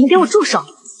你们给我住手！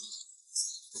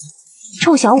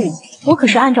臭小舞，我可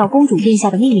是按照公主殿下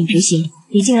的命令执行，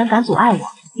你竟然敢阻碍我，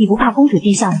你不怕公主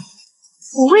殿下吗？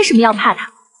我为什么要怕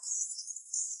她？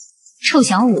臭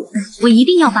小舞，我一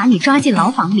定要把你抓进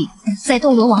牢房里。在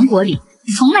斗罗王国里，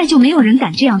从来就没有人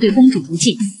敢这样对公主不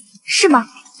敬，是吗？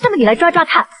那么你来抓抓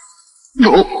看。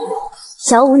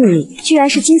小舞，你居然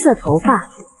是金色头发，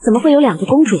怎么会有2个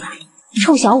公主啊？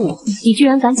臭小舞，你居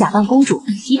然敢假扮公主，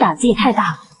你胆子也太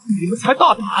大了！你们才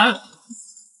大胆！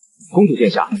公主殿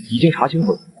下已经查清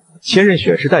楚了，千仞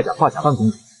雪是戴假发假扮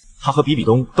公主，她和比比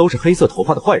东都是黑色头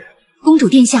发的坏人。公主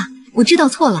殿下，我知道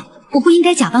错了，我不应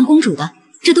该假扮公主的，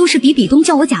这都是比比东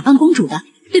叫我假扮公主的，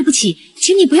对不起，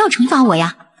请你不要惩罚我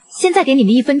呀！现在给你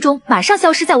们1分钟，马上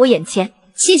消失在我眼前。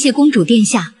谢谢公主殿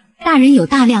下，大人有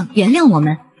大量，原谅我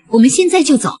们，我们现在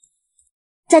就走。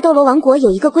在斗罗王国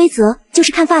有一个规则，就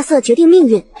是看发色决定命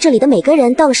运。这里的每个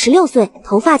人到了16岁，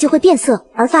头发就会变色，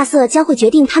而发色将会决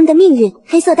定他们的命运。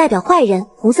黑色代表坏人，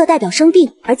红色代表生病，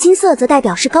而金色则代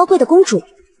表是高贵的公主。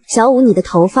小舞，你的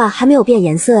头发还没有变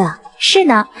颜色啊？是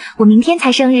呢，我明天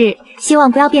才生日，希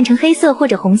望不要变成黑色或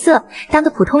者红色，当个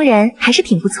普通人还是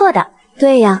挺不错的。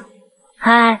对呀。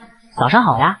嗨，早上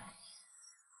好呀。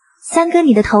三哥，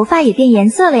你的头发也变颜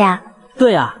色了呀？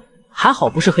对呀，还好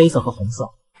不是黑色和红色，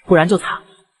不然就惨了。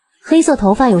黑色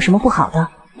头发有什么不好的？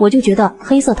我就觉得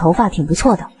黑色头发挺不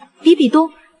错的。比比东，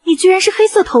你居然是黑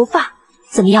色头发，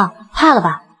怎么样，怕了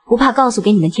吧？不怕告诉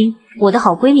给你们听，我的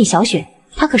好闺蜜小雪，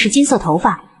她可是金色头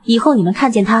发，以后你们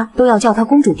看见她都要叫她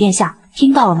公主殿下，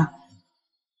听到了吗？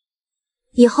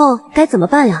以后该怎么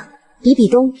办呀？比比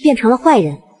东变成了坏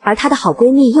人，而她的好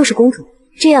闺蜜又是公主，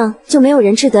这样就没有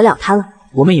人治得了她了。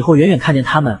我们以后远远看见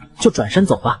他们就转身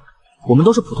走吧，我们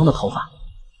都是普通的头发，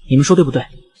你们说对不对？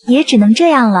也只能这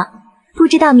样了。不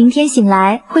知道明天醒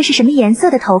来会是什么颜色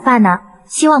的头发呢？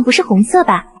希望不是红色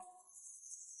吧。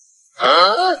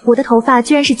我的头发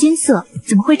居然是金色，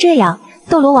怎么会这样？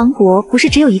斗罗王国不是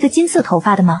只有一个金色头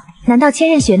发的吗？难道千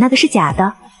仞雪那个是假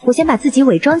的？我先把自己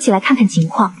伪装起来看看情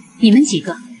况。你们几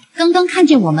个刚刚看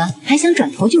见我们还想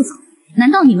转头就走，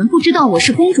难道你们不知道我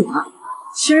是公主吗？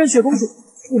千仞雪公主，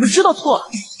我们知道错了，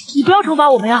你不要惩罚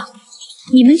我们呀。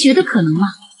你们觉得可能吗？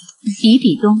比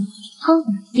比东，哼，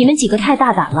你们几个太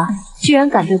大胆了，居然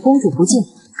敢对公主不敬，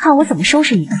看我怎么收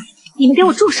拾你们！你们给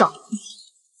我住手！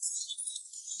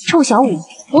臭小舞，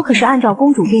我可是按照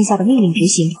公主殿下的命令执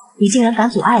行，你竟然敢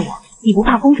阻碍我，你不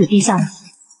怕公主殿下吗？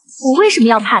我为什么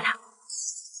要怕她？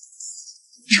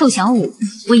臭小舞，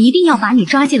我一定要把你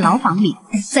抓进牢房里。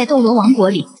在斗罗王国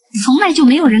里，从来就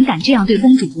没有人敢这样对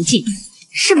公主不敬，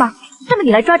是吗？那么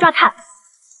你来抓抓看。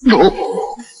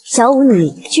小舞，你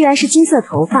居然是金色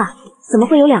头发，怎么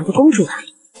会有2个公主啊？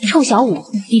臭小舞，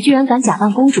你居然敢假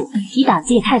扮公主，你胆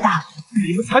子也太大了！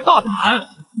你们才大胆！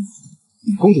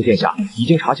公主殿下已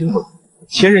经查清楚了，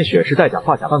千仞雪是戴假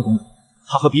发假扮公主，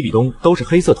他和比比东都是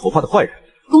黑色头发的坏人。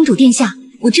公主殿下，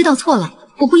我知道错了，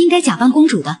我不应该假扮公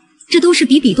主的，这都是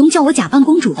比比东叫我假扮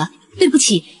公主的，对不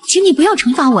起，请你不要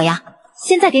惩罚我呀。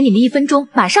现在给你们1分钟，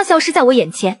马上消失在我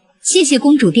眼前。谢谢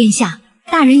公主殿下，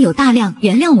大人有大量，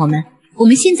原谅我们，我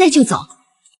们现在就走。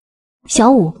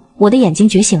小舞，我的眼睛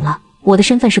觉醒了，我的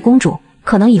身份是公主，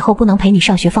可能以后不能陪你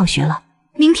上学放学了。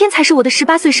明天才是我的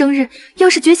18岁生日，要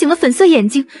是觉醒了粉色眼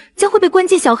睛，将会被关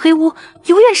进小黑屋，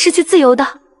永远失去自由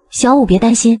的。小舞别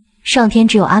担心，上天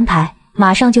只有安排，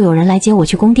马上就有人来接我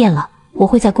去宫殿了，我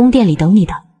会在宫殿里等你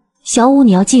的。小舞，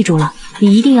你要记住了，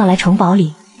你一定要来城堡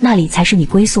里，那里才是你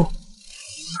归宿。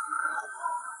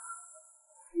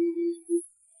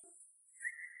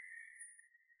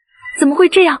怎么会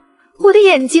这样？我的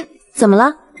眼睛怎么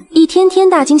了？一天天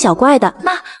大惊小怪的。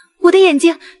妈，我的眼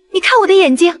睛，你看我的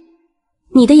眼睛。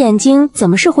你的眼睛怎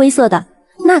么是灰色的？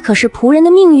那可是仆人的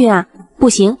命运啊！不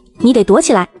行，你得躲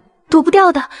起来。躲不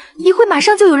掉的，一会马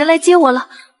上就有人来接我了。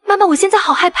妈妈，我现在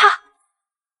好害怕。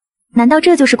难道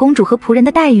这就是公主和仆人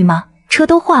的待遇吗？车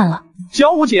都换了。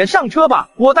小舞姐上车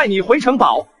吧，我带你回城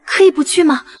堡。可以不去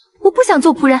吗？我不想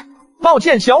做仆人。抱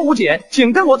歉，小舞姐，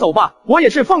请跟我走吧，我也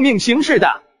是奉命行事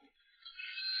的。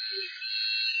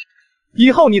以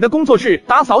后你的工作是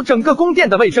打扫整个宫殿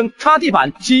的卫生，擦地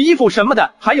板、洗衣服什么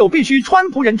的，还有必须穿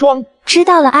仆人装。知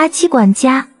道了，阿七管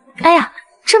家。哎呀，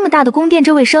这么大的宫殿，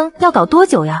这卫生要搞多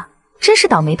久呀？真是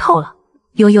倒霉透了。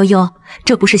哟，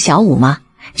这不是小舞吗？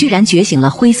居然觉醒了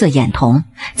灰色眼瞳，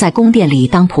在宫殿里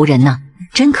当仆人呢，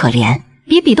真可怜。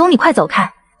比比东，你快走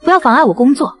开，不要妨碍我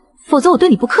工作，否则我对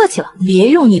你不客气了。别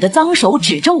用你的脏手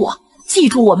指着我，记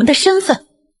住我们的身份。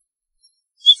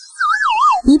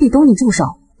比比东，你住手！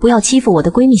不要欺负我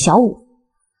的闺蜜小舞。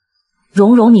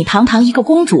蓉，你堂堂一个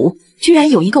公主，居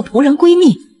然有一个仆人闺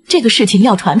蜜，这个事情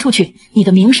要传出去，你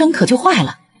的名声可就坏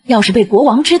了。要是被国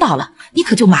王知道了，你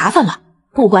可就麻烦了。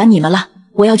不管你们了，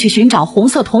我要去寻找红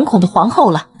色瞳孔的皇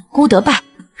后了。Goodbye。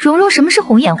蓉，什么是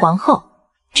红眼皇后？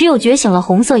只有觉醒了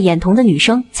红色眼瞳的女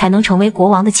生才能成为国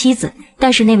王的妻子，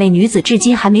但是那位女子至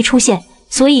今还没出现，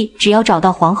所以只要找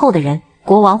到皇后的人，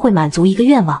国王会满足一个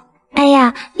愿望。哎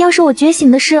呀，要是我觉醒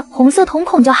的是红色瞳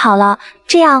孔就好了，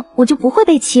这样我就不会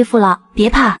被欺负了。别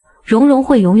怕，蓉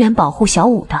会永远保护小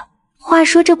舞的。话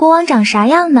说这国王长啥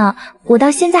样呢？我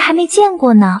到现在还没见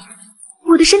过呢。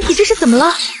我的身体这是怎么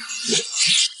了？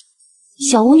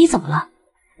小舞，你怎么了？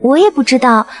我也不知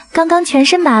道，刚刚全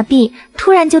身麻痹，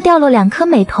突然就掉落2颗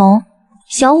美瞳。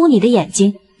小舞，你的眼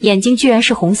睛居然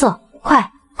是红色，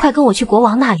快跟我去国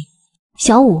王那里。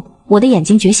小舞，我的眼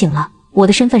睛觉醒了，我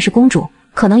的身份是公主，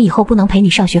可能以后不能陪你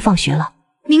上学放学了。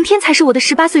明天才是我的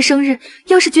18岁生日，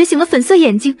要是觉醒了粉色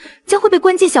眼睛，将会被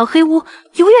关进小黑屋，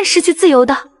永远失去自由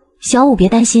的。小舞别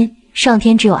担心，上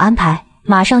天只有安排，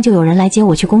马上就有人来接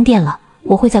我去宫殿了，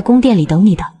我会在宫殿里等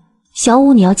你的。小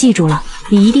舞，你要记住了，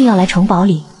你一定要来城堡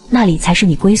里，那里才是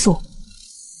你归宿。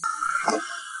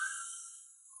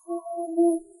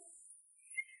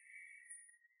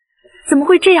怎么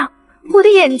会这样？我的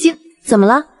眼睛怎么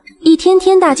了？一天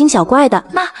天大惊小怪的。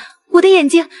妈，我的眼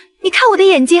睛，你看我的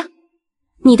眼睛。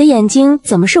你的眼睛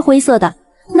怎么是灰色的？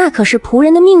那可是仆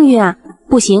人的命运啊！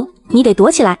不行，你得躲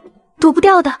起来。躲不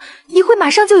掉的，一会马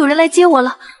上就有人来接我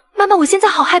了。妈妈，我现在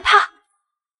好害怕。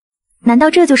难道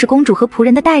这就是公主和仆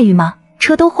人的待遇吗？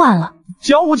车都换了。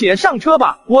小舞姐上车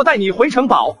吧，我带你回城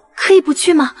堡。可以不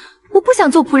去吗？我不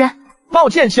想做仆人。抱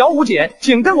歉，小舞姐，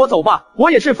请跟我走吧，我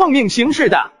也是奉命行事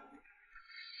的。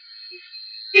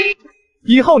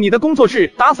以后你的工作是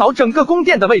打扫整个宫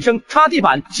殿的卫生，擦地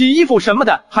板、洗衣服什么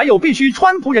的，还有必须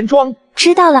穿仆人装。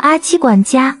知道了，阿七管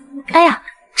家。哎呀，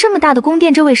这么大的宫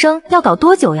殿，这卫生要搞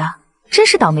多久呀？真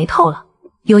是倒霉透了。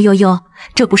哟，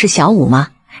这不是小舞吗？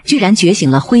居然觉醒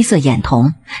了灰色眼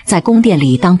瞳，在宫殿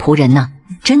里当仆人呢，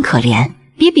真可怜。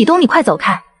比比东，你快走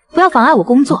开，不要妨碍我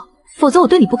工作，否则我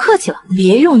对你不客气了。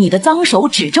别用你的脏手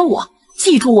指着我，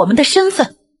记住我们的身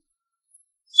份。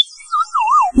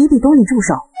比比东，你住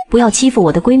手！不要欺负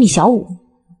我的闺蜜小舞。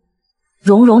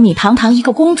蓉，你堂堂一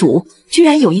个公主，居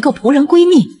然有一个仆人闺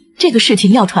蜜，这个事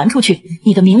情要传出去，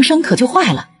你的名声可就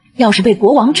坏了。要是被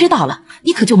国王知道了，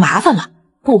你可就麻烦了。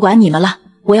不管你们了，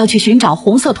我要去寻找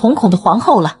红色瞳孔的皇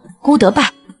后了。Goodbye。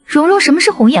蓉，什么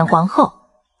是红眼皇后？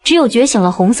只有觉醒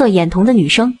了红色眼瞳的女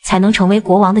生才能成为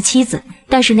国王的妻子，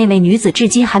但是那位女子至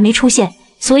今还没出现，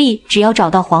所以只要找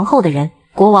到皇后的人，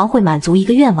国王会满足一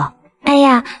个愿望。哎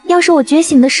呀，要是我觉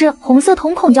醒的是红色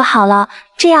瞳孔就好了，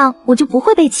这样我就不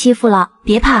会被欺负了。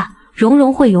别怕，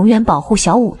蓉会永远保护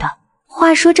小舞的。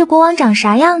话说这国王长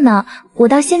啥样呢？我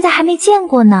到现在还没见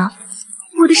过呢。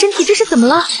我的身体这是怎么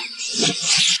了？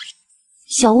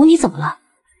小舞，你怎么了？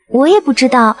我也不知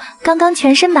道，刚刚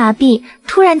全身麻痹，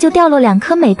突然就掉落2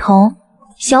颗美瞳。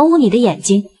小舞，你的眼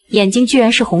睛居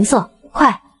然是红色，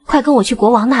快跟我去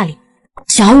国王那里。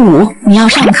小舞，你要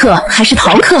上课还是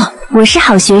逃课？我是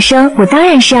好学生，我当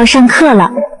然是要上课了。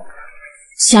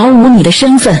小舞，你的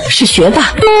身份是学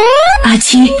霸。阿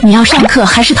七，你要上课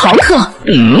还是逃课？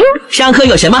上课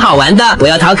有什么好玩的？我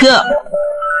要逃课。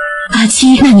阿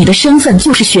七，那你的身份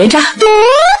就是学渣。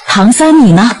唐三，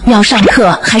你呢？要上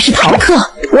课还是逃课？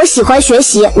我喜欢学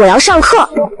习，我要上课。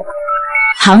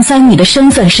唐三，你的身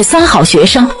份是三好学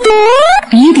生。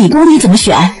比比东，你怎么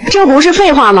选？这不是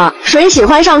废话吗？谁喜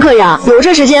欢上课呀？有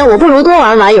这时间，我不如多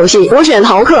玩游戏。我选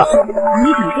逃课。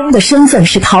比比东的身份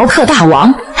是逃课大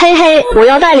王。嘿嘿，我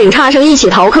要带领差生一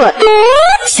起逃课。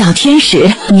小天使，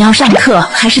你要上课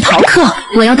还是逃课？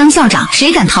我要当校长，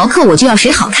谁敢逃课我就要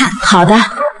谁好看。好的。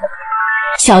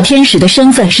小天使的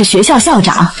身份是学校校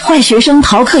长，坏学生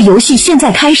逃课游戏现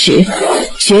在开始。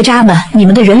学渣们，你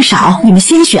们的人少，你们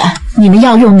先选，你们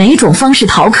要用哪种方式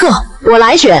逃课？我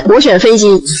来选，我选飞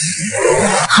机。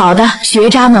好的，学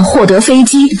渣们获得飞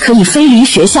机，可以飞离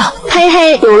学校。嘿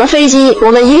嘿，有了飞机，我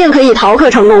们一定可以逃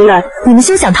课成功的。你们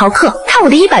休想逃课，看我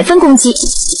的100分攻击！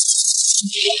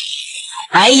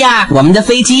哎呀，我们的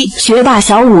飞机！学霸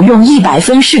小舞用100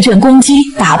分试卷攻击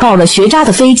打爆了学渣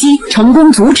的飞机，成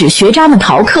功阻止学渣们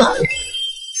逃课。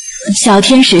小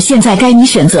天使，现在该你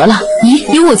选择了。咦，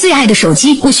有我最爱的手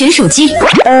机，我选手机。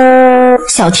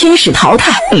小天使淘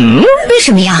汰。为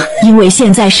什么呀？因为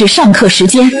现在是上课时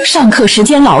间，上课时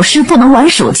间老师不能玩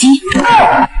手机。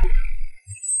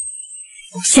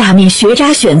下面学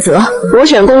渣选择，我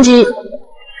选攻击。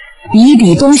比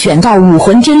比东选到武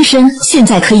魂真身，现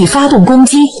在可以发动攻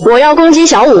击。我要攻击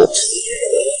小舞。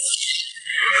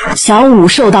小舞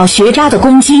受到学渣的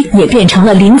攻击，也变成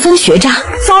了0分学渣。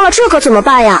糟了，这可怎么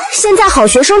办呀？现在好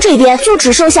学生这边就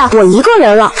只剩下我一个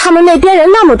人了，他们那边人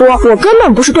那么多，我根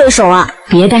本不是对手啊！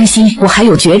别担心，我还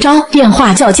有绝招，电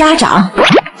话叫家长。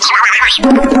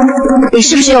你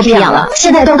是不是又变了？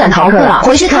现在都敢逃课了，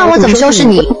回去看我怎么收拾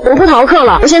你！我不逃课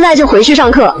了，我现在就回去上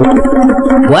课。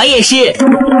我也是。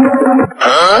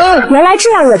原来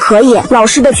这样也可以，老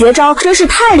师的绝招真是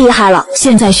太厉害了。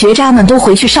现在学渣们都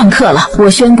回去上课了，我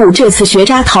宣布这次学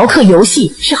渣逃课游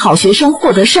戏是好学生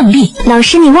获得胜利。老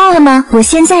师，你忘了吗？我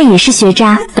现在也是学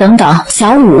渣。等等，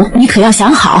小舞，你可要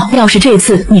想好，要是这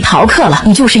次你逃课了，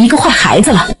你就是一个坏孩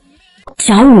子了。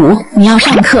小舞，你要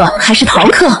上课还是逃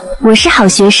课？我是好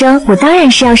学生，我当然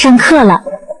是要上课了。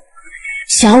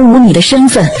小舞，你的身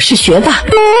份是学霸。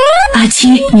阿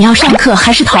七，你要上课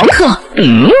还是逃课？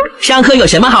上课有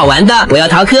什么好玩的？我要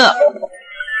逃课。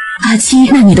阿七，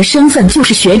那你的身份就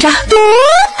是学渣。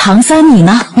唐三，你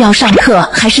呢？要上课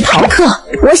还是逃课？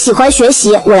我喜欢学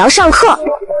习，我要上课。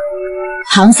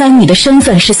唐三，你的身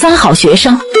份是三好学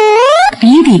生。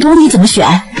比比东，你怎么选？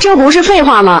这不是废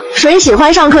话吗？谁喜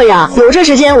欢上课呀？有这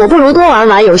时间，我不如多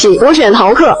玩游戏。我选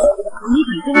逃课。比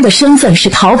比东的身份是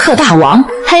逃课大王。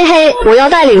嘿嘿，我要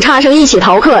带领差生一起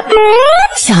逃课。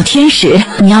小天使，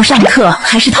你要上课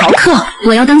还是逃课？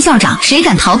我要当校长，谁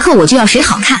敢逃课我就要谁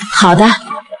好看。好的。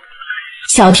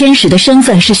小天使的身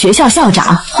份是学校校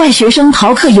长，坏学生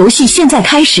逃课游戏现在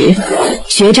开始。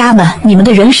学渣们，你们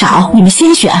的人少，你们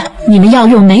先选，你们要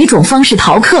用哪种方式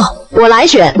逃课？我来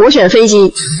选，我选飞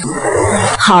机。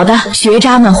好的，学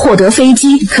渣们获得飞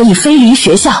机，可以飞离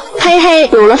学校。嘿嘿，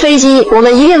有了飞机，我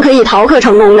们一定可以逃课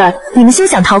成功的。你们休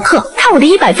想逃课，看我的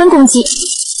100分攻击！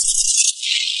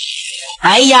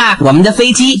哎呀，我们的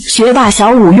飞机！学霸小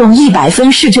舞用100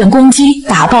分试卷攻击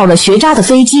打爆了学渣的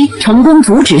飞机，成功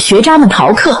阻止学渣们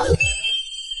逃课。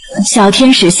小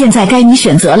天使，现在该你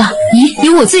选择了。咦，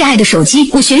有我最爱的手机，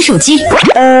我选手机。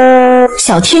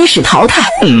小天使淘汰。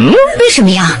为什么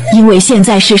呀？因为现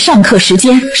在是上课时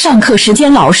间，上课时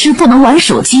间老师不能玩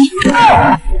手机。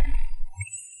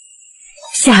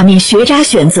下面学渣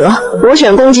选择，我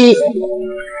选攻击。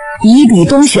比比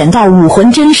东选到武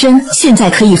魂真身，现在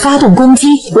可以发动攻击。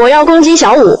我要攻击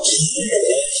小舞。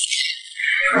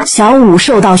小舞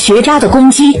受到学渣的攻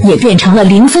击，也变成了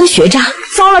0分学渣。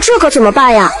糟了，这可怎么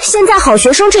办呀？现在好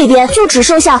学生这边就只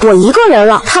剩下我一个人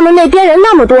了，他们那边人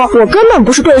那么多，我根本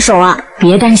不是对手啊！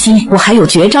别担心，我还有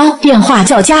绝招，电话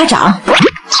叫家长。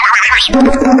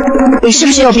你是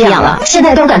不是又变了？现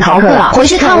在都敢逃课了，回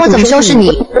去看我怎么收拾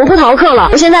你！我不逃课了，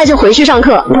我现在就回去上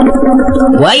课。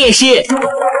我也是。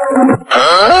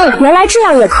原来这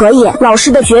样也可以，老师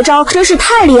的绝招真是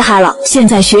太厉害了。现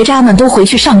在学渣们都回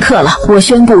去上课了，我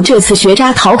宣布这次学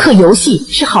渣逃课游戏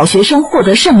是好学生获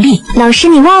得胜利。老师，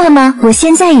你忘了吗？我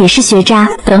现在也是学渣。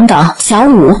等等，小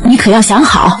舞，你可要想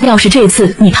好，要是这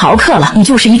次你逃课了，你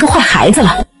就是一个坏孩子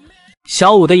了。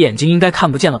小舞的眼睛应该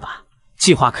看不见了吧？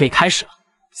计划可以开始了。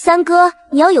三哥，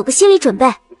你要有个心理准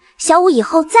备，小舞以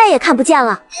后再也看不见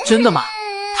了。真的吗？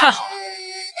太好了，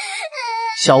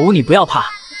小吴，你不要怕，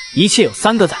一切有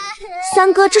三哥在。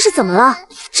三哥，这是怎么了？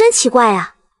真奇怪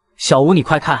啊！小吴，你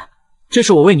快看，这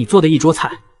是我为你做的一桌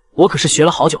菜，我可是学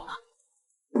了好久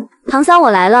呢。唐三，我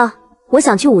来了，我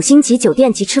想去5星级酒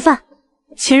店级吃饭。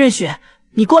千仞雪，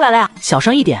你过来了呀！小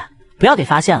声一点，不要给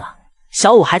发现了。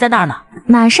小五还在那儿呢，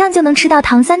马上就能吃到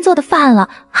唐三做的饭了，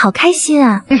好开心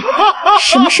啊！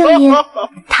什么声音？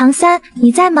唐三，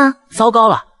你在吗？糟糕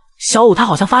了，小五他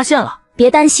好像发现了。别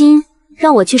担心，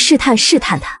让我去试探试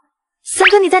探他。三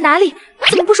哥，你在哪里？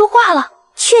怎么不说话了？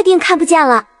确定看不见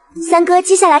了？三哥，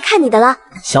接下来看你的了。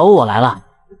小五，我来了，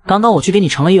刚刚我去给你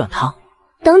盛了一碗汤。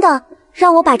等等，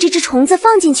让我把这只虫子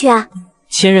放进去啊！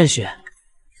千仞雪，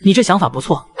你这想法不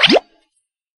错。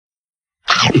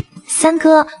三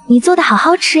哥，你做的好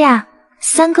好吃呀！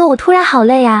三哥，我突然好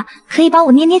累啊，可以帮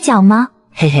我捏捏脚吗？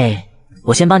嘿嘿，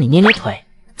我先帮你捏捏腿，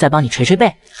再帮你捶捶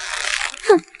背。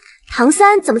哼，唐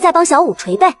三怎么在帮小五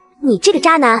捶背？你这个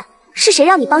渣男，是谁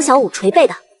让你帮小五捶背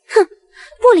的？哼，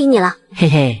不理你了。嘿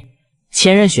嘿，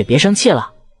千仞雪别生气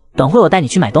了，等会我带你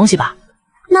去买东西吧。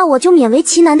那我就勉为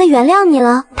其难的原谅你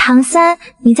了。唐三，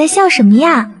你在笑什么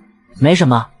呀？没什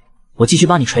么，我继续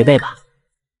帮你捶背吧。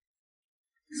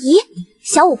咦，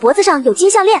小五脖子上有金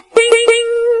项链。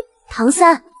唐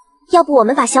三，要不我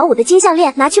们把小五的金项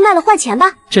链拿去卖了换钱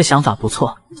吧？这想法不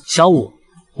错。小五，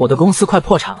我的公司快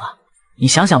破产了，你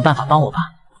想想办法帮我吧。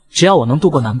只要我能渡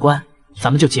过难关，咱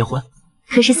们就结婚。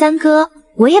可是三哥，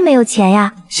我也没有钱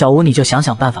呀。小五，你就想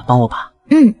想办法帮我吧。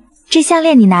这项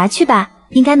链你拿去吧，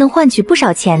应该能换取不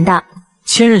少钱的。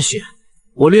千仞雪，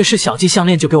我略施小计，项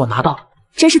链就给我拿到了，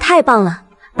真是太棒了，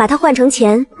把它换成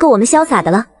钱，够我们潇洒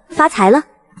的了，发财了。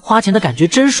花钱的感觉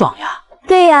真爽呀！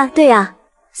对呀，对呀，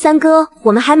三哥，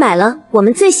我们还买了我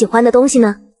们最喜欢的东西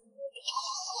呢。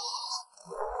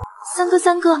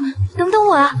三哥，等等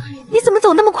我啊！你怎么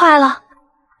走那么快了？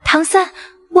唐三，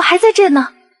我还在这呢。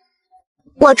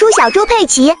我出小猪佩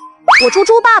奇，我出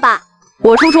猪爸爸，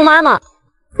我出猪妈妈，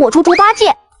我出猪八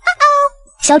戒。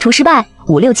消除失败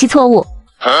，567错误。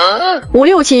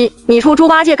567，你出猪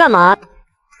八戒干嘛？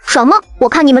什么？我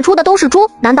看你们出的都是猪，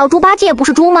难道猪八戒不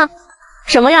是猪吗？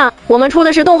什么呀？我们出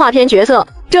的是动画片角色，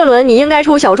这轮你应该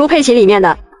出小猪佩奇里面的。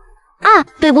啊，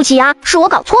对不起啊，是我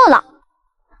搞错了。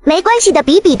没关系的，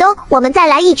比比东，我们再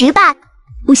来一局吧。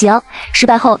不行，失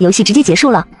败后游戏直接结束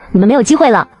了，你们没有机会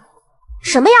了。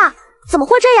什么呀？怎么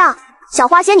会这样？小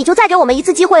花仙，你就再给我们一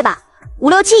次机会吧。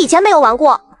567以前没有玩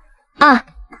过。啊，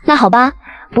那好吧，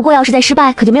不过要是再失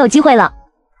败，可就没有机会了。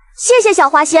谢谢小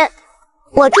花仙。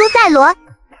我出赛罗，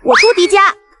我出迪迦，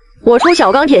我出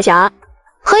小钢铁侠。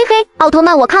嘿嘿，奥特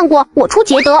曼我看过，我出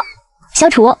捷德。消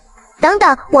除。等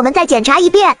等，我们再检查一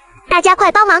遍，大家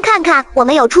快帮忙看看，我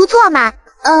们有出错吗？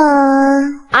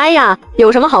哎呀，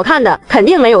有什么好看的？肯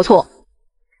定没有错。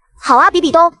好啊，比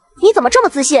比东，你怎么这么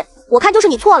自信？我看就是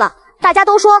你错了。大家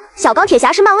都说小钢铁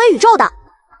侠是漫威宇宙的。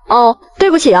哦，对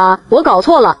不起啊，我搞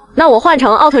错了。那我换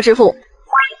成奥特之父。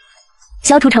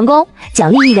消除成功，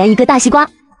奖励一人一个大西瓜。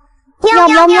喵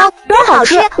喵喵，多好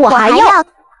吃！我还要。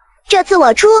这次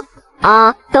我出。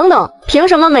啊，等等，凭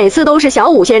什么每次都是小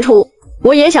五先出？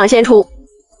我也想先出。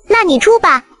那你出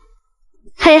吧。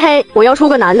嘿嘿，我要出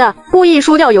个男的，故意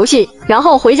输掉游戏，然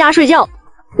后回家睡觉。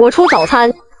我出早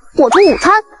餐，我出午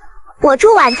餐，我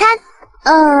出晚餐。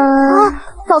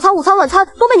早餐、午餐、晚餐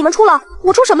都被你们出了，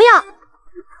我出什么呀？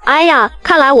哎呀，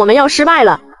看来我们要失败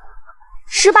了。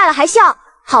失败了还笑？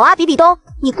好啊，比比东，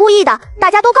你故意的，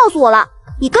大家都告诉我了，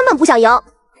你根本不想赢。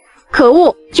可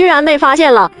恶，居然被发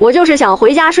现了！我就是想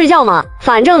回家睡觉嘛，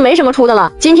反正没什么出的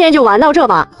了，今天就玩到这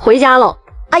吧，回家喽。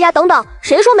哎呀，等等，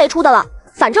谁说没出的了？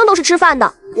反正都是吃饭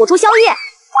的，我出宵夜。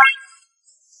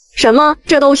什么？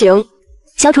这都行？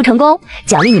消除成功，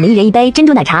奖励你们一人一杯珍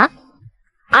珠奶茶。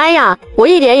哎呀，我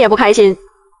一点也不开心。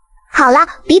好了，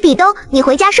比比东，你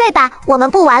回家睡吧，我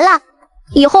们不玩了。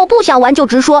以后不想玩就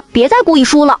直说，别再故意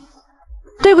输了。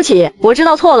对不起，我知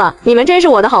道错了，你们真是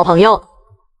我的好朋友。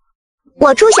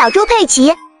我出小猪佩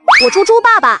奇，我出猪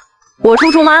爸爸，我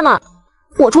出猪妈妈，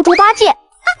我出猪八戒。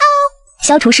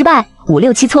消除失败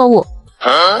，567错误。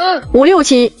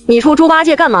567，你出猪八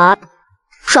戒干嘛？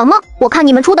什么？我看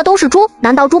你们出的都是猪，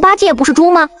难道猪八戒不是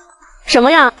猪吗？什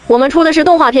么呀？我们出的是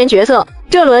动画片角色，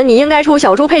这轮你应该出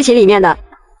小猪佩奇里面的。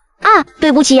啊，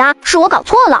对不起啊，是我搞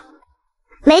错了。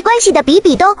没关系的，比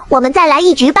比东，我们再来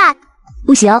一局吧。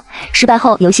不行，失败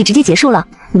后游戏直接结束了，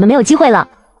你们没有机会了。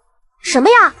什么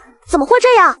呀？怎么会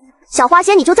这样？小花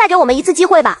仙，你就再给我们一次机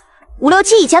会吧。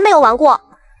567以前没有玩过。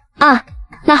啊，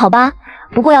那好吧，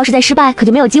不过要是再失败，可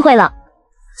就没有机会了。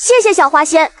谢谢小花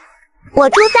仙。我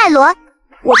出赛罗，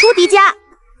我出迪迦，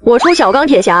我出小钢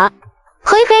铁侠。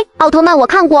嘿嘿，奥特曼我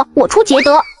看过，我出捷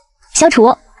德。消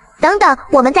除。等等，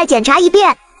我们再检查一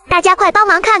遍，大家快帮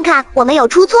忙看看，我们有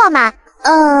出错吗？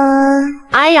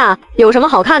哎呀，有什么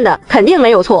好看的？肯定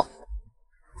没有错。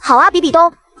好啊，比比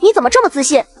东，你怎么这么自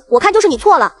信？我看就是你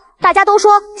错了。大家都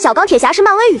说小钢铁侠是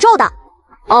漫威宇宙的。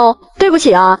哦，对不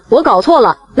起啊，我搞错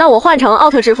了。那我换成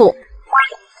奥特之父。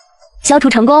消除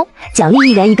成功，奖励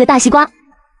一人一个大西瓜。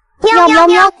喵喵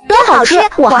喵，多好吃！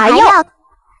我还要。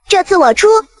这次我出。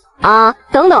啊，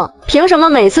等等，凭什么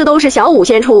每次都是小舞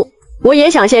先出？我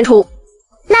也想先出。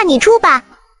那你出吧。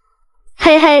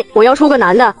嘿嘿，我要出个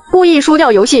男的，故意输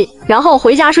掉游戏，然后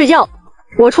回家睡觉。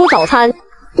我出早餐。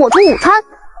我出午餐。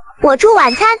我出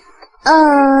晚餐。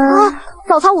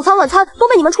早餐、午餐、晚餐都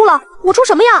被你们出了，我出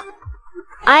什么呀？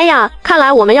哎呀，看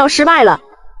来我们要失败了。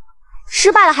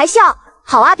失败了还笑？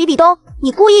好啊，比比东，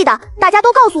你故意的，大家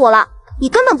都告诉我了，你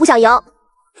根本不想赢。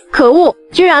可恶，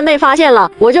居然被发现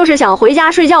了！我就是想回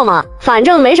家睡觉嘛，反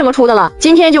正没什么出的了，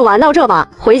今天就玩到这吧，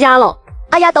回家喽。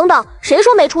哎呀，等等，谁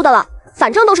说没出的了？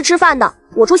反正都是吃饭的，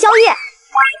我出宵夜。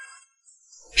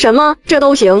什么？这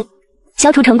都行？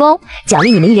消除成功，奖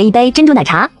励你们一人一杯珍珠奶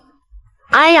茶。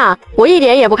哎呀，我一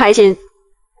点也不开心。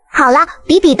好了，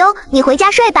比比东，你回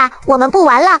家睡吧，我们不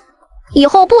玩了。以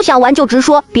后不想玩就直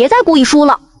说，别再故意输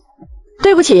了。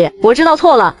对不起，我知道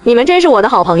错了，你们真是我的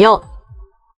好朋友。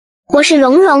我是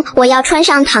蓉蓉，我要穿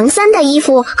上唐三的衣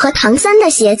服和唐三的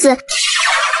鞋子。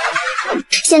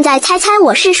现在猜猜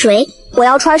我是谁？我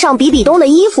要穿上比比东的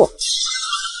衣服，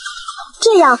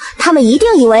这样他们一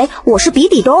定以为我是比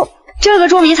比东。这个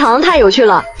捉迷藏太有趣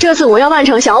了，这次我要扮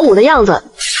成小舞的样子，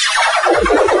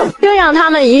这样他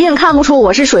们一定看不出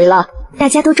我是谁了。大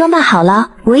家都装扮好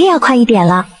了，我也要快一点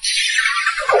了。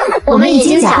我们已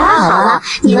经假扮好了，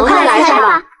你们快来猜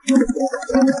吧。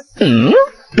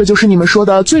这就是你们说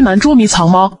的最难捉迷藏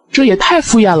吗？这也太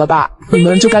敷衍了吧！你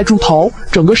们就该猪头，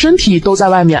整个身体都在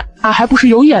外面，还不是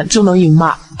有眼就能赢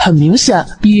吗？很明显，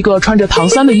第一个穿着唐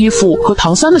三的衣服和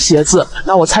唐三的鞋子，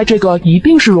那我猜这个一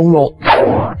定是蓉蓉。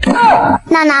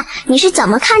娜娜，你是怎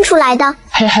么看出来的？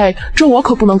嘿嘿，这我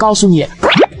可不能告诉你。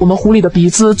我们狐狸的鼻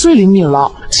子最灵敏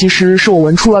了，其实是我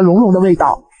闻出了蓉蓉的味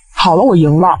道。好了，我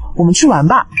赢了，我们去玩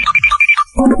吧。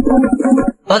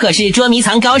我可是捉迷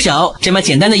藏高手，这么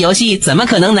简单的游戏怎么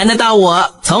可能难得到我？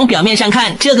从表面上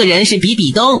看，这个人是比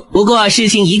比东，不过事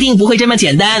情一定不会这么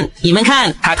简单。你们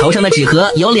看，他头上的纸盒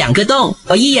有2个洞，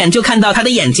我一眼就看到他的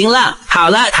眼睛了。好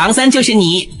了，唐三就是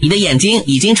你，你的眼睛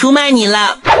已经出卖你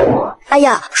了。哎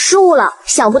呀，失误了，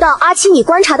想不到阿七你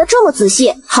观察的这么仔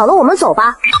细。好了，我们走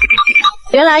吧。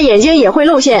原来眼睛也会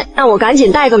露馅，让我赶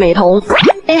紧戴个美瞳。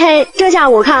嘿嘿，这下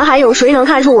我看还有谁能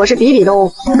看出我是比比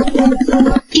东。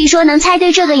据说能猜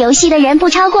对这个游戏的人不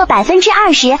超过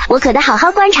20%，我可得好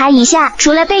好观察一下。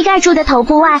除了被盖住的头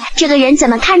部外，这个人怎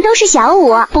么看都是小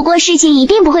舞。不过事情一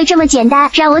定不会这么简单，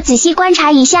让我仔细观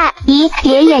察一下。咦，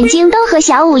连眼睛都和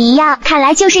小舞一样，看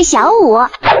来就是小舞。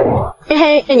嘿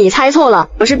嘿，你猜错了，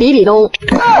我是比比东。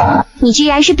你居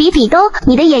然是比比东，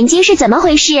你的眼睛是怎么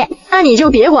回事？那你就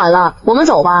别管了，我们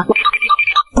走吧。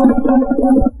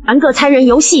3个猜人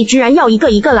游戏居然要一个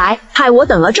一个来，害我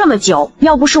等了这么久。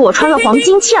要不是我穿了黄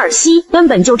金切尔西，根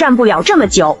本就站不了这么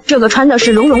久。这个穿的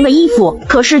是蓉蓉的衣服，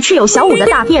可是却有小舞的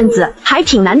大辫子，还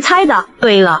挺难猜的。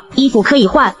对了，衣服可以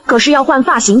换，可是要换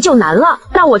发型就难了。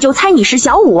那我就猜你是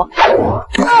小舞。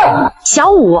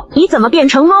小舞，你怎么变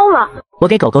成猫了？我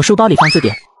给狗狗书包里放字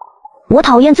典。我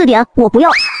讨厌字典，我不要。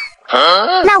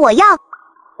那我要。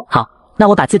好，那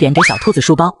我把字典给小兔子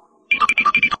书包。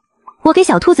我给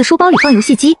小兔子书包里放游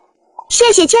戏机。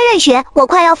谢谢千仞雪，我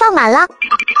快要放满了。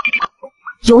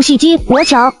游戏机我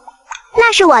抢。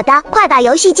那是我的，快把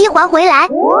游戏机还回来。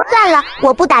算了，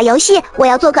我不打游戏，我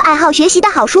要做个爱好学习的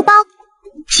好书包。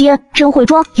切，真会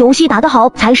装，游戏打得好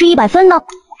才是100分呢。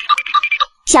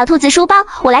小兔子书包，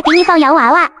我来给你放洋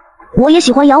娃娃。我也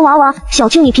喜欢洋娃娃，小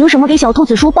青你凭什么给小兔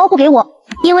子书包不给我？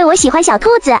因为我喜欢小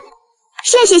兔子。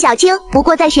谢谢小青，不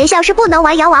过在学校是不能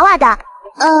玩洋娃娃的。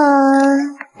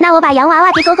那我把洋娃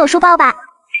娃给狗狗书包吧。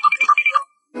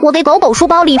我给狗狗书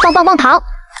包里放棒棒糖。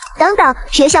等等，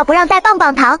学校不让带棒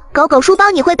棒糖，狗狗书包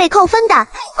你会被扣分的。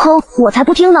哼，我才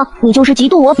不听呢，你就是嫉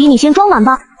妒我比你先装满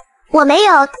吧。我没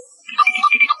有。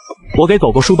我给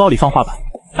狗狗书包里放画板。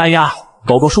哎呀，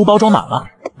狗狗书包装满了，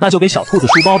那就给小兔子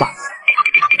书包吧。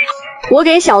我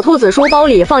给小兔子书包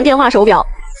里放电话手表。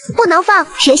不能放，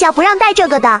学校不让带这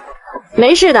个的。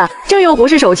没事的，这又不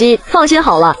是手机，放心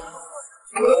好了。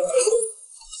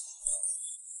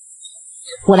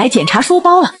我来检查书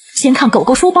包了，先看狗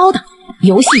狗书包的，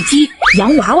游戏机、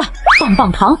洋娃娃、棒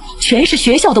棒糖，全是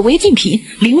学校的违禁品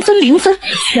，0分0分，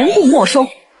全部没收。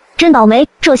真倒霉，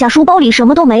这下书包里什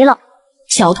么都没了。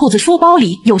小兔子书包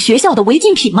里有学校的违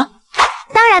禁品吗？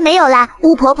当然没有啦，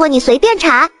巫婆婆你随便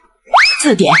查。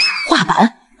字典、画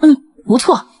板，不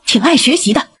错，挺爱学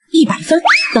习的，100分。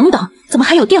等等，怎么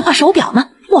还有电话手表呢？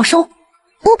没收。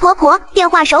巫婆婆，电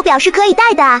话手表是可以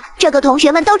带的啊，这个同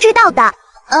学们都知道的。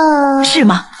是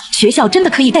吗？学校真的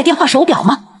可以带电话手表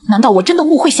吗？难道我真的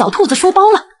误会小兔子书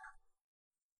包了？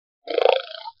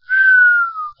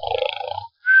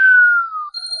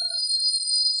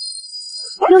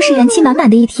又是人气满满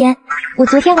的一天，我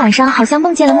昨天晚上好像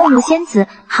梦见了梦魔仙子，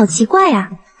好奇怪啊！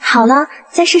好了，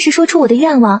再试试说出我的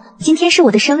愿望。今天是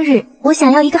我的生日，我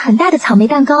想要一个很大的草莓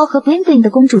蛋糕和 bling bling 的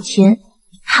公主裙。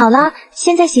好了，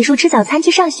现在洗漱吃早餐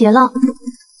去上学了。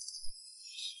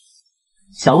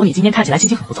小吴，你今天看起来心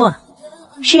情很不错呢。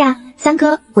是呀，三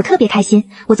哥，我特别开心。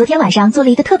我昨天晚上做了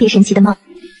一个特别神奇的梦。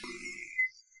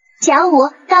小五，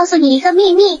告诉你一个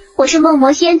秘密，我是梦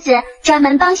魔仙子，专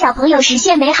门帮小朋友实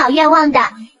现美好愿望的。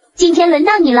今天轮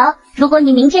到你了，如果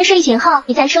你明天睡醒后，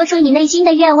你再说出你内心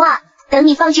的愿望，等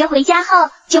你放学回家后，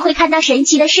就会看到神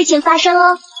奇的事情发生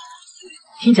哦。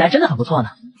听起来真的很不错呢，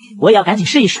我也要赶紧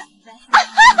试一试。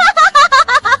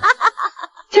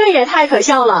这也太可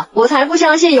笑了，我才不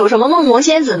相信有什么梦魔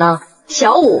仙子呢。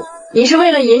小五，你是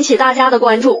为了引起大家的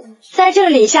关注，在这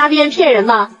里瞎编骗人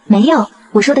吗？没有，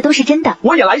我说的都是真的。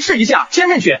我也来试一下千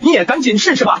仞雪，你也赶紧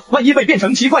试试吧，万一被变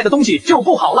成奇怪的东西就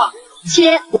不好了。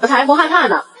切，我才不害怕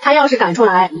呢，他要是敢出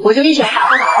来，我就一拳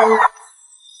打他。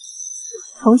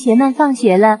同学们放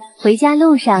学了，回家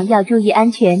路上要注意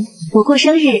安全。我过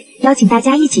生日，邀请大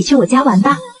家一起去我家玩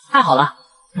吧。太好了，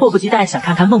迫不及待想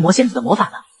看看梦魔仙子的魔法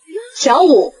呢。小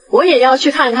五，我也要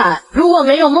去看看，如果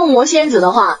没有梦魔仙子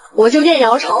的话，我就电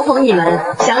摇嘲讽你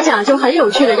们，想想就很有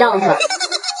趣的样子。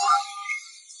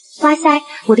哇塞，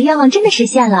我的愿望真的实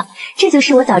现了，这就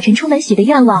是我早晨出门许的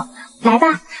愿望。来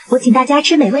吧，我请大家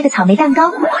吃美味的草莓蛋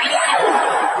糕。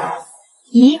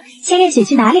咦，千仞雪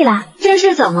去哪里啦？这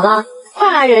是怎么了？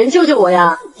快来人救救我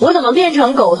呀！我怎么变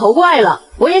成狗头怪了？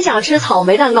我也想吃草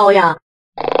莓蛋糕呀！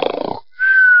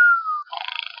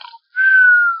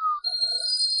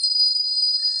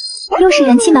又是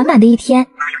人气满满的一天，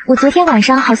我昨天晚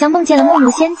上好像梦见了梦魔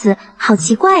仙子，好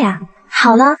奇怪啊！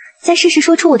好了，再试试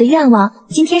说出我的愿望。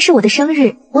今天是我的生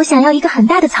日，我想要一个很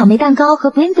大的草莓蛋糕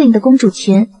和 bling bling 的公主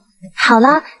裙。好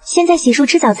了，现在洗漱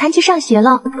吃早餐去上学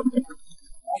了。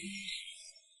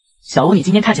小吴，你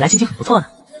今天看起来心情很不错呢。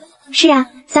是呀，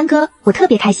三哥，我特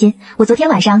别开心。我昨天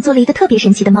晚上做了一个特别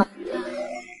神奇的梦。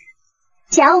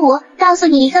小五，告诉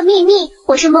你一个秘密，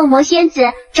我是梦魔仙子，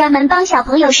专门帮小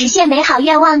朋友实现美好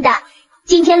愿望的。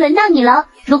今天轮到你了，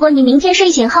如果你明天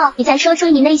睡醒后，你再说出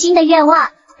你内心的愿望，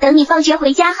等你放学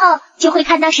回家后，就会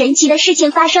看到神奇的事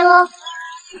情发生哦。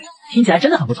听起来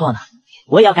真的很不错呢，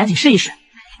我也要赶紧试一试。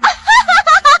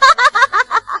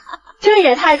这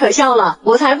也太可笑了，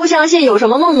我才不相信有什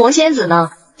么梦魔仙子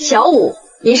呢。小五，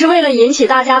你是为了引起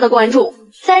大家的关注，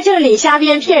在这里瞎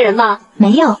编骗人吗？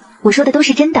没有，我说的都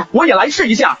是真的。我也来试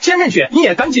一下千仞雪，你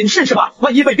也赶紧试试吧，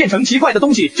万一被变成奇怪的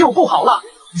东西就不好了。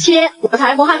切，我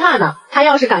才不害怕呢，他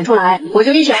要是敢出来，我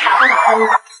就一拳打他。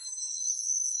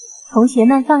同学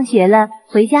们放学了，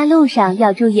回家路上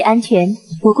要注意安全。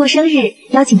我过生日，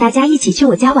邀请大家一起去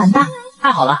我家玩吧。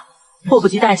太好了，迫不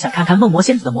及待想看看梦魔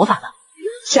仙子的魔法呢。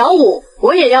小五，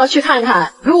我也要去看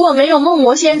看，如果没有梦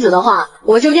魔仙子的话，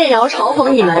我就电摇嘲讽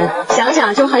你们，想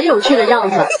想就很有趣的样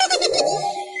子。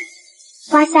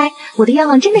哇塞，我的愿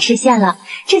望真的实现了，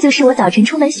这就是我早晨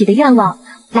出门许的愿望。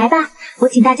来吧，我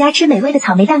请大家吃美味的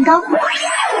草莓蛋糕。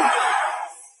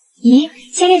咦，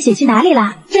千仞雪去哪里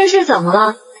啦？这是怎么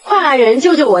了？快来人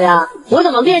救救我呀！我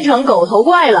怎么变成狗头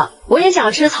怪了？我也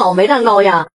想吃草莓蛋糕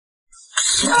呀！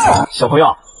小朋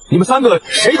友，你们三个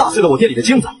谁打碎了我店里的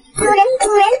镜子？主人，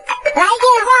来电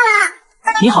话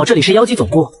了。你好，这里是妖姬总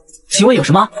部，请问有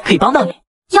什么可以帮到你？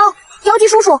妖姬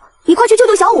叔叔，你快去救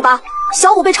救小五吧！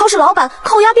小五被超市老板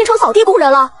扣押变成扫地工人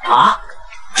了。啊，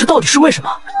这到底是为什么？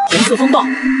红色风暴，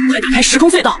快打开时空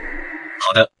隧道！好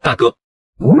的，大哥。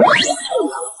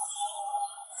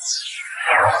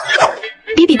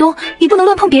比比东，你不能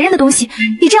乱碰别人的东西，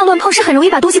你这样乱碰是很容易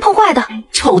把东西碰坏的。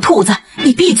臭兔子，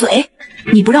你闭嘴！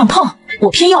你不让碰，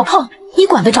我偏要碰，你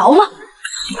管得着吗？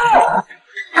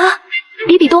啊，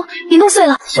比比东，你弄碎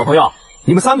了。小朋友，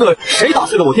你们三个谁打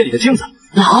碎了我店里的镜子？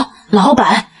老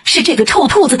板，是这个臭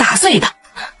兔子打碎的。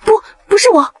不是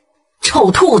我。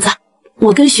臭兔子，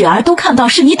我跟雪儿都看到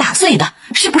是你打碎的，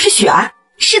是不是雪儿？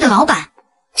是的，老板，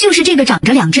就是这个长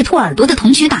着2只兔耳朵的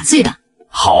同学打碎的。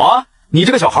好啊，你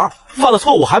这个小孩犯了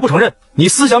错误还不承认，你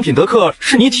思想品德课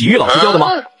是你体育老师教的吗？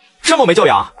这么没教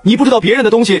养，你不知道别人的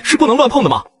东西是不能乱碰的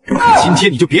吗？今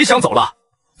天你就别想走了，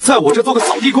在我这做个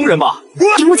扫地工人吧。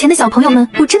屏幕前的小朋友们，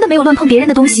我真的没有乱碰别人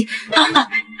的东西。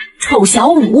臭小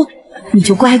五，你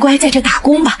就乖乖在这打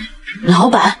工吧，老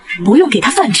板不用给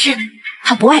他饭吃。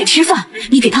他不爱吃饭，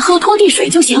你给他喝拖地水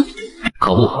就行。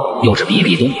可恶，又是比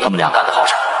比东他们俩干的好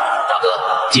事。大哥，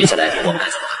接下来我们该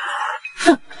怎么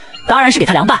办？哼，当然是给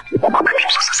他凉拌。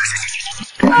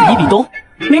比比东，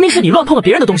明明是你乱碰了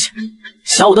别人的东西。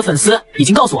小舞的粉丝已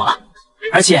经告诉我了，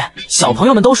而且小朋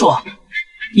友们都说，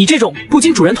你这种不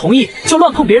经主人同意就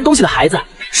乱碰别人东西的孩子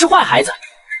是坏孩子。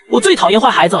我最讨厌坏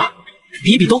孩子了。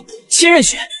比比东、千仞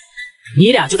雪，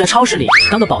你俩就在超市里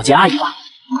当个保洁阿姨吧。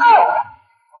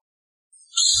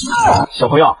小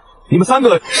朋友，你们3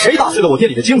个谁打碎了我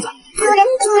店里的镜子？主人，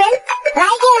来电话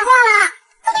了。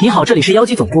你好，这里是妖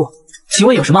姬总部，请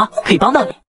问有什么可以帮到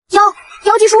你？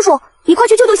妖姬叔叔，你快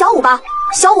去救救小舞吧！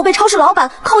小舞被超市老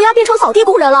板扣押变成扫地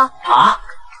工人了。啊，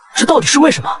这到底是为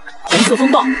什么？红色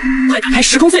风暴，快打开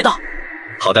时空隧道！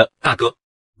好的，大哥。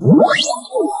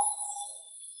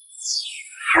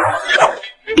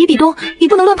比比东，你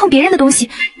不能乱碰别人的东西，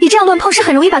你这样乱碰是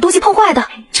很容易把东西碰坏的。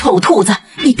臭兔子，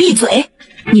你闭嘴！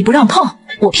你不让碰，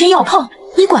我偏要碰，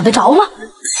你管得着吗？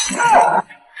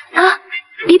啊，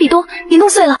比比东，你弄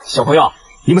碎了。小朋友，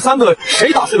你们3个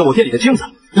谁打碎了我店里的镜子？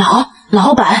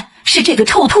老板，是这个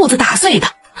臭兔子打碎的。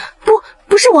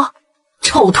不是我。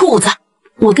臭兔子，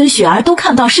我跟雪儿都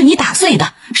看到是你打碎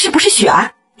的，是不是雪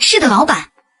儿？是的，老板，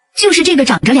就是这个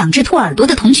长着2只兔耳朵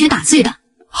的同学打碎的。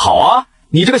好啊，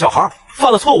你这个小孩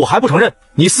犯了错误还不承认，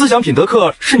你思想品德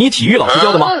课是你体育老师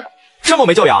教的吗？这么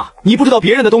没教养，你不知道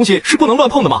别人的东西是不能乱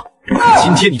碰的吗？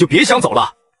今天你就别想走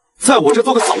了，在我这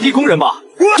做个扫地工人吧。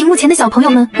屏幕前的小朋友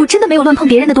们，我真的没有乱碰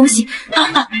别人的东西。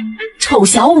臭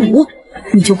小舞，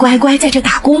你就乖乖在这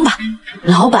打工吧，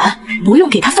老板不用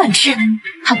给他饭吃，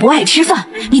他不爱吃饭，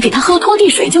你给他喝拖地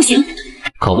水就行。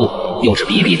可恶，又是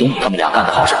比比东他们俩干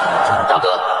的好事。大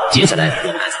哥，接下来我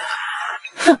们该怎么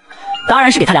办？哼，当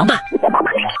然是给他凉拌。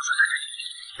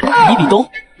比比东，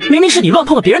明明是你乱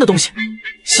碰了别人的东西。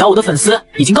小舞的粉丝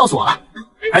已经告诉我了，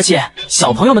而且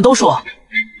小朋友们都说，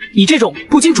你这种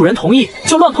不经主人同意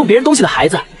就乱碰别人东西的孩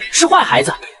子是坏孩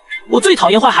子。我最讨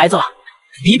厌坏孩子了。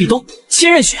比比东、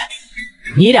千仞雪，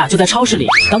你俩就在超市里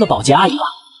当个保洁阿姨吧。